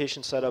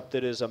replication setup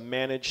that is a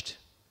managed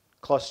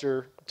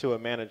cluster to a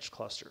managed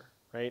cluster,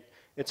 right?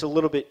 It's a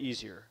little bit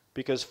easier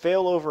because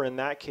failover in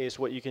that case,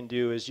 what you can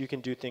do is you can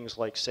do things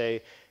like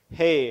say,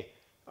 hey,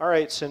 all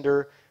right,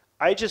 Cinder,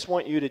 I just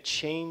want you to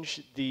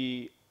change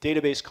the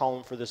database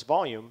column for this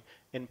volume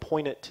and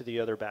point it to the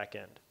other back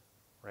end,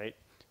 right?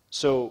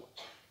 So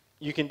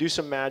you can do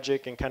some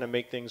magic and kind of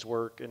make things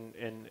work,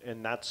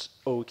 and that's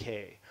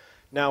okay.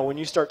 Now, when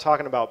you start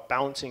talking about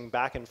bouncing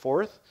back and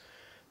forth,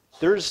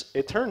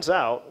 it turns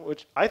out,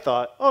 which I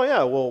thought, oh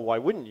yeah, well, why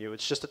wouldn't you?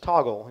 It's just a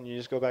toggle, and you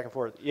just go back and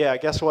forth. Yeah,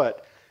 guess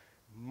what?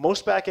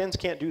 Most backends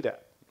can't do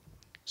that.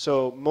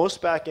 So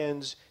most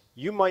backends,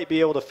 you might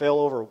be able to fail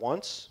over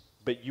once,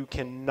 but you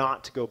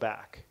cannot go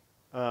back.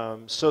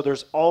 So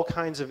there's all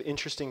kinds of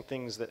interesting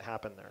things that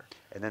happen there.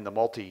 And then the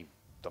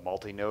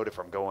multi-node, if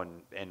I'm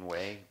going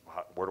N-way,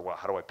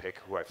 how do I pick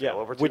who I fail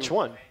over to? Which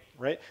one,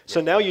 right? Yeah.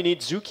 So now you need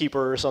Zookeeper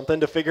or something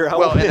to figure out.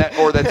 Well,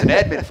 or that's an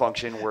admin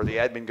function where the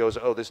admin goes,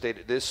 oh, this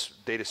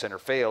data center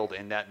failed,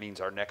 and that means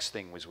our next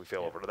thing was we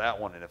fail over to that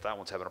one, and if that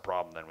one's having a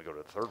problem, then we go to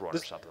the third one or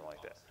something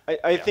like that.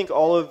 I think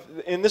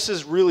and this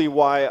is really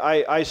why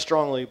I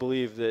strongly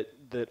believe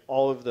that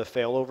all of the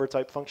failover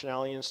type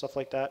functionality and stuff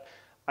like that,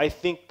 I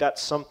think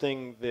that's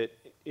something that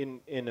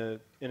in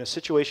a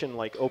situation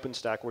like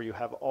OpenStack where you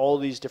have all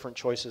these different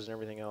choices and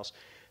everything else,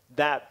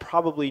 that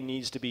probably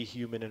needs to be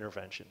human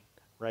intervention,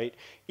 right?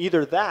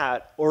 Either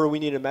that, or we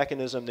need a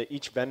mechanism that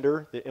each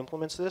vendor that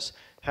implements this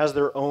has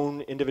their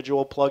own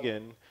individual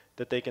plugin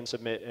that they can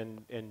submit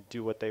and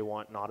do what they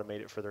want and automate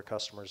it for their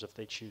customers if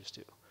they choose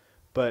to.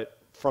 But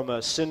from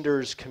a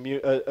Cinder's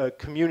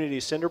community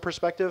Cinder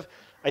perspective,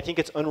 I think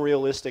it's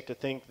unrealistic to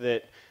think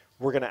that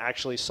we're going to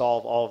actually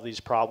solve all of these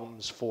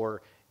problems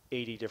for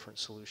 80 different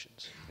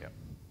solutions. Yeah.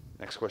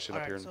 Next question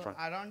up here in front.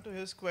 Add on to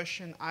his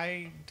question,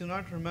 I do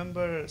not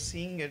remember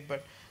seeing it,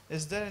 but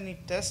is there any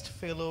test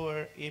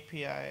failover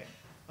API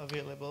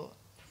available?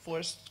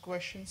 First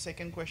question.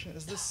 Second question,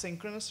 is this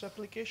synchronous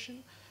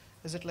replication?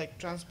 Is it like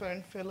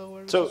transparent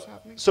failover which is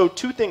happening? So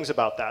two things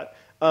about that.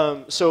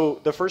 So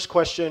the first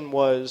question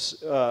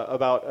was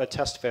about a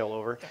test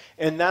failover,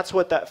 and that's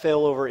what that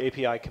failover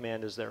API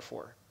command is there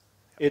for.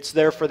 It's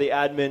there for the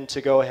admin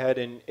to go ahead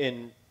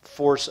and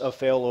force a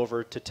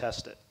failover to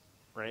test it,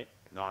 right?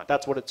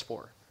 That's what it's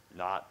for.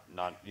 Not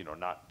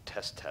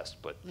test,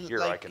 but here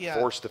like, I can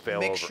force the failover.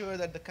 Make sure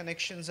that the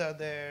connections are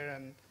there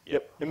and.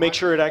 Yep, and make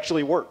sure it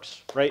actually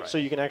works, right? So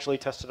you can actually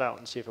test it out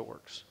and see if it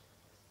works.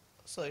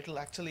 So it'll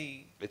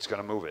actually. It's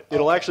going to move it.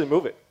 It'll actually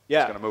move it.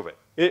 Yeah. It's going to move it.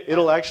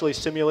 It'll actually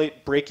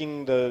simulate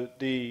breaking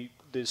the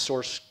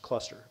source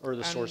cluster or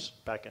the source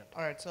backend.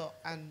 All right. So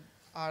and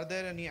are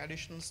there any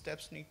additional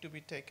steps need to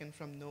be taken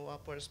from Nova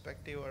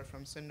perspective or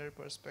from Cinder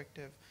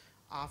perspective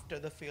after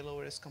the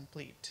failover is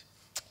complete?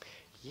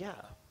 Yeah,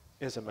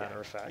 as a matter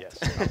of fact. Yes.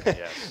 Okay,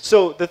 yes.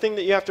 So the thing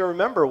that you have to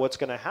remember what's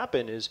going to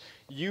happen is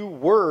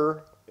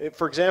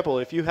for example,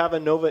 if you have a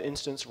Nova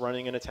instance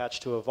running and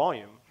attached to a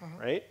volume,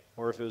 right?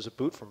 Or if it was a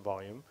boot from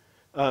volume,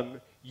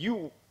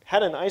 you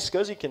had an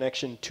iSCSI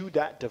connection to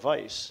that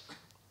device,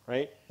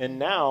 right? And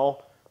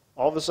now,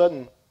 all of a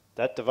sudden,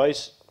 that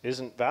device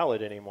isn't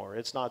valid anymore.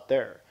 It's not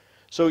there.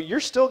 So you're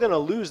still going to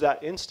lose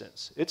that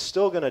instance. It's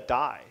still going to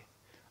die.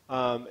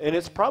 And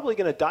it's probably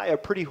going to die a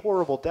pretty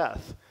horrible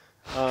death.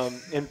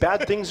 And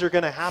bad things are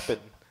going to happen.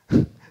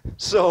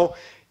 So,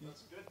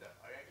 that's good though.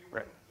 You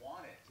wouldn't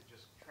want it to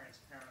just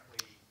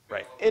transparently.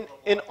 Right.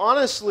 And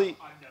honestly,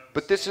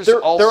 but this is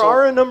there also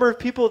are a number of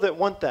people that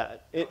want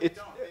that. They think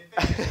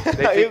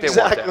exactly. They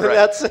want that. Right.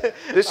 That's it.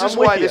 This is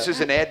why this is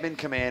an admin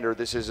command or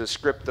this is a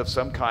script of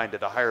some kind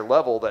at a higher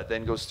level that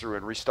then goes through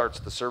and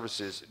restarts the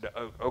services.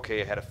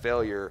 Okay, I had a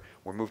failure.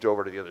 We're moved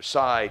over to the other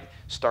side.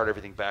 Start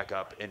everything back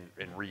up and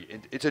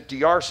it's a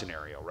DR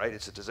scenario, right?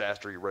 It's a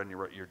disaster. You run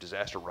your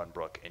disaster run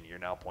book and you're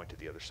now point to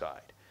the other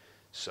side.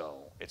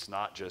 So it's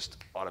not just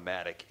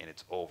automatic and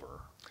it's over.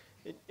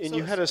 And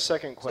you had a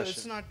second question. So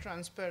it's not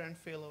transparent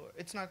failover.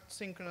 It's not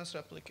synchronous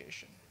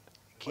replication.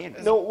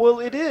 No, well,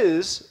 it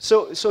is.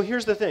 So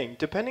here's the thing.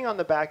 Depending on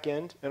the back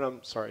end, and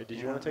I'm sorry, did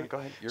you want to take it? Go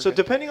ahead. So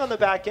depending on the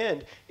back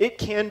end, it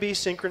can be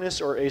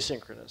synchronous or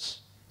asynchronous.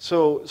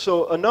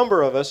 So a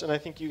number of us, and I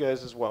think you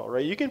guys as well,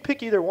 right? You can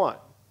pick either one,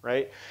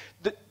 right?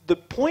 The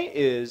point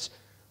is,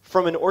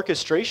 from an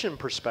orchestration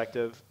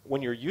perspective,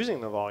 when you're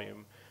using the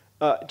volume,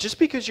 just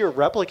because you're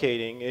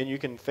replicating and you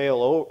can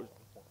fail over,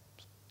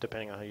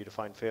 depending on how you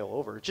define fail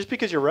over, just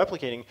because you're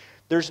replicating,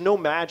 there's no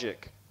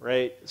magic.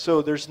 Right,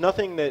 so there's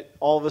nothing that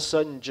all of a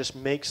sudden just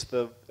makes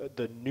the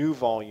new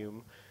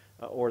volume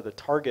or the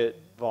target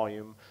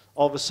volume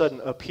all of a sudden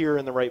appear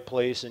in the right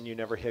place and you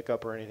never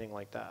hiccup or anything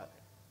like that.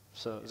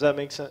 So does that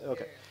make sense?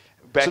 Okay.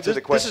 Back to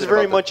the question. This is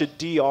very much a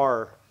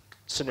DR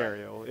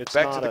scenario. It's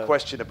back to the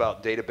question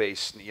about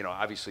database.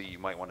 Obviously you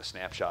might want to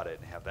snapshot it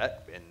and have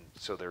that, and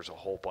so there's a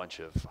whole bunch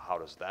of how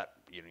does that.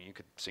 You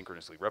could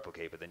synchronously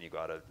replicate, but then you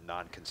got a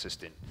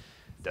non-consistent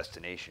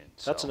destination.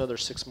 That's another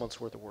 6 months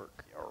worth of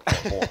work. Or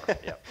more,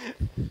 yeah.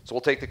 So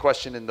we'll take the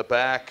question in the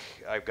back.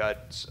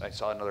 I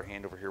saw another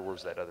hand over here. Where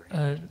was that other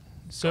hand?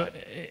 So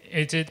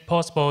is it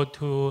possible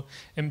to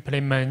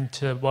implement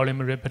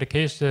volume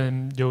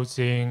replication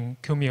using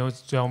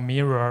Cumulus gel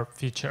mirror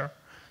feature?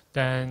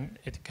 Then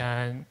it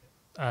can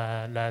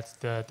let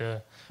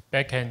the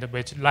backend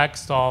which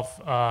lacks of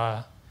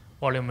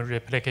volume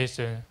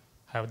replication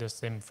have the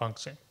same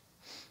function.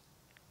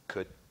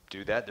 Could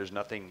do that. There's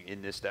nothing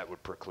in this that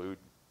would preclude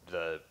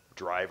the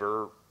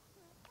driver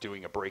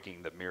doing a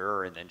breaking the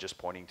mirror and then just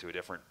pointing to a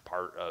different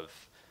part of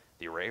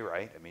the array,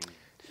 right? I mean,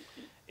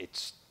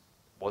 it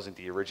wasn't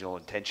the original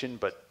intention,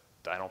 but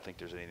I don't think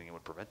there's anything that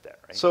would prevent that,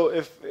 right?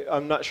 So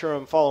I'm not sure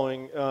I'm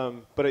following,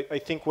 but I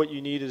think what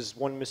you need is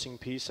one missing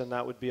piece, and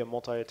that would be a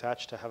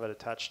multi-attach to have it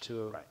attached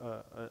to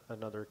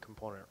another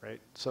component,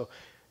 right? So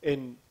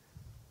in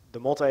the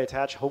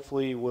multi-attach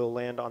hopefully will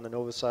land on the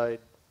Nova side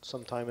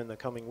sometime in the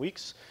coming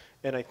weeks.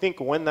 And I think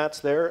when that's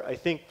there, I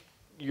think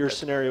your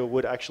scenario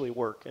would actually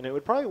work. And it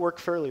would probably work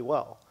fairly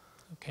well.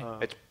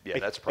 Okay.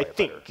 That's probably I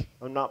think.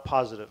 I'm not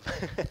positive.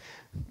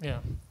 Yeah.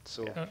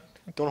 So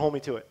don't hold me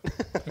to it.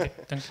 Okay,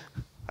 thanks.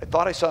 I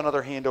thought I saw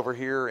another hand over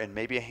here and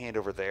maybe a hand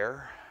over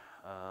there.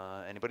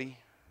 Anybody?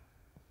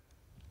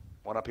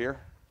 One up here?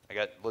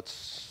 We're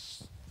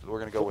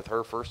going to go with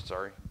her first,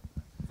 sorry.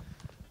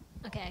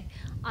 Okay,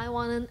 I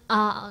want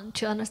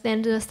to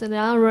understand the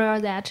scenario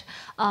that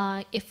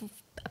if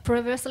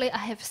previously I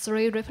have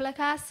 3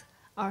 replicas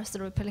or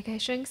 3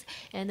 replications,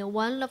 and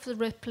one of the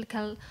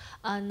replica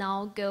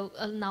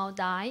now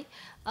die,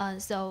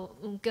 so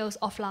goes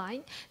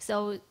offline.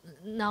 So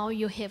now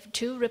you have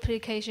 2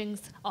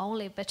 replications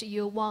only, but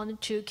you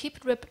want to keep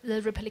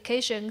the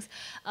replications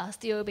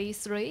still be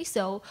 3.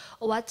 So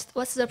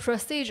what's the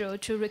procedure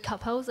to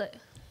recompose it?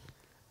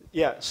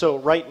 Yeah. So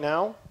right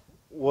now,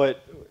 what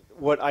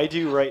I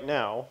do right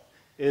now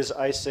is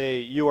I say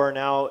you are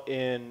now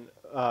in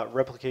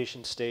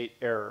replication state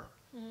error,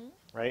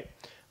 right?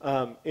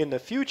 In the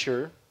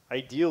future,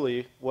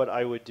 ideally, what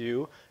I would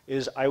do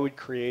is I would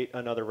create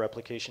another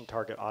replication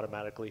target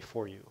automatically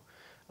for you.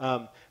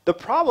 The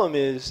problem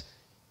is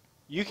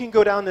you can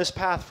go down this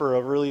path for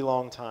a really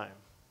long time,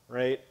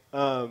 right?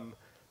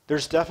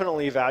 There's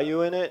definitely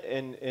value in it,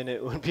 and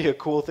it would be a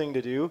cool thing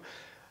to do.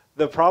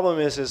 The problem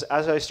is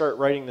as I start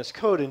writing this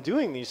code and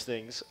doing these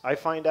things, I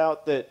find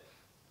out that,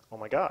 oh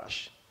my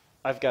gosh,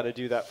 I've got to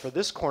do that for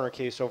this corner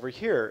case over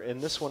here, and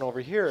this one over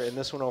here, and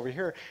this one over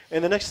here.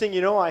 And the next thing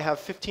you know, I have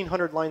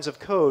 1,500 lines of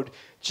code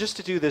just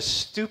to do this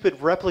stupid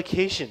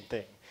replication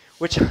thing,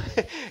 which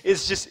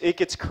is just, it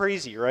gets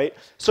crazy, right?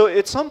 So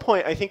at some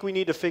point, I think we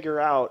need to figure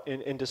out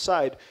and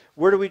decide,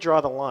 where do we draw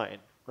the line,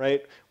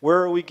 right?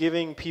 Where are we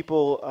giving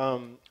people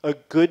a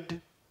good,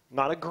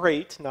 not a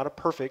great, not a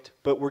perfect,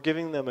 but we're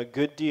giving them a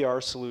good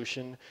DR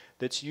solution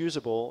that's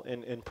usable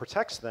and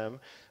protects them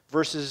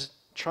versus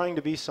trying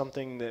to be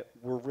something that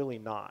we're really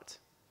not.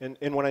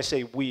 And when I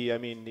say we, I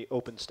mean the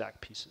OpenStack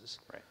pieces.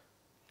 Right.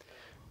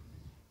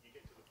 You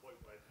get to the point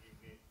where you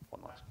need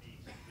One last. that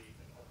needs to be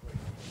an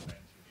operational expense.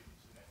 You give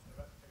it to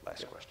them.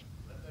 Last question.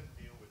 Let them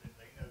deal with it.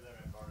 They know their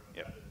environment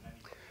Yep. better than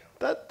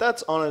anybody else.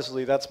 That's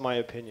honestly, that's my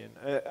opinion.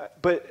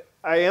 But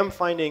I am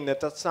finding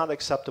that that's not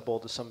acceptable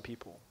to some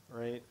people,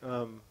 right?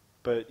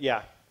 But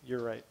yeah,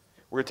 you're right.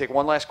 We're going to take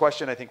one last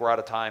question. I think we're out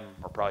of time,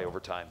 or probably over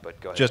time, but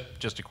go ahead.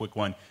 Just a quick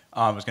one.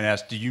 I was going to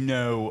ask, do you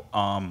know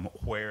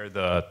where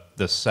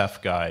the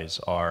Ceph guys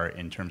are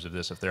in terms of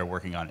this, if they're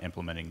working on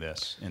implementing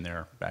this in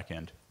their back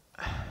end?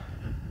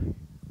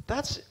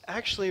 That's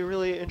actually a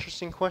really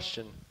interesting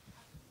question.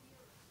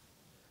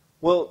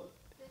 Well,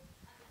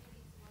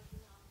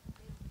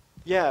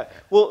 yeah.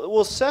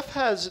 Well, Ceph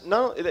has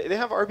they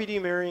have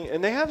RBD mirroring,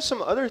 and they have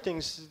some other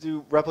things to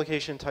do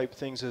replication type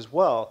things as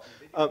well.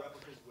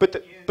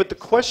 But the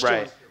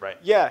question, right.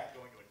 Yeah,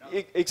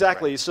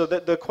 exactly. Right. So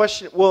the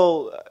question,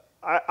 well,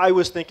 I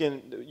was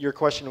thinking your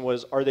question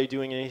was, are they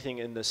doing anything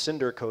in the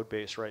Cinder code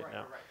base right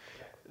now?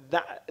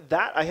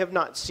 That I have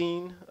not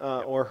seen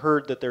or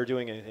heard that they're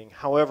doing anything.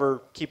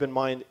 However, keep in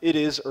mind it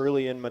is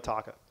early in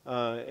Mitaka,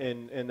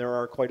 and there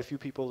are quite a few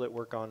people that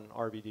work on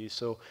RBD.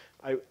 So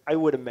I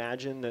would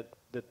imagine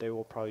that they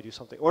will probably do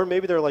something, or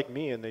maybe they're like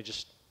me and they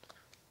just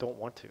don't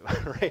want to,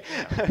 right?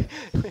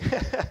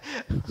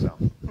 So.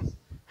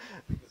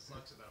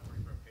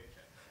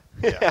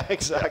 Yeah,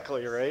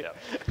 exactly, right?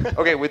 Yeah.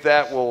 Okay, with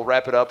that, we'll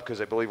wrap it up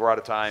because I believe we're out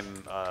of time.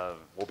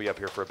 We'll be up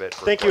here for a bit.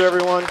 Thank you,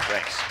 everyone.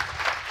 Thanks.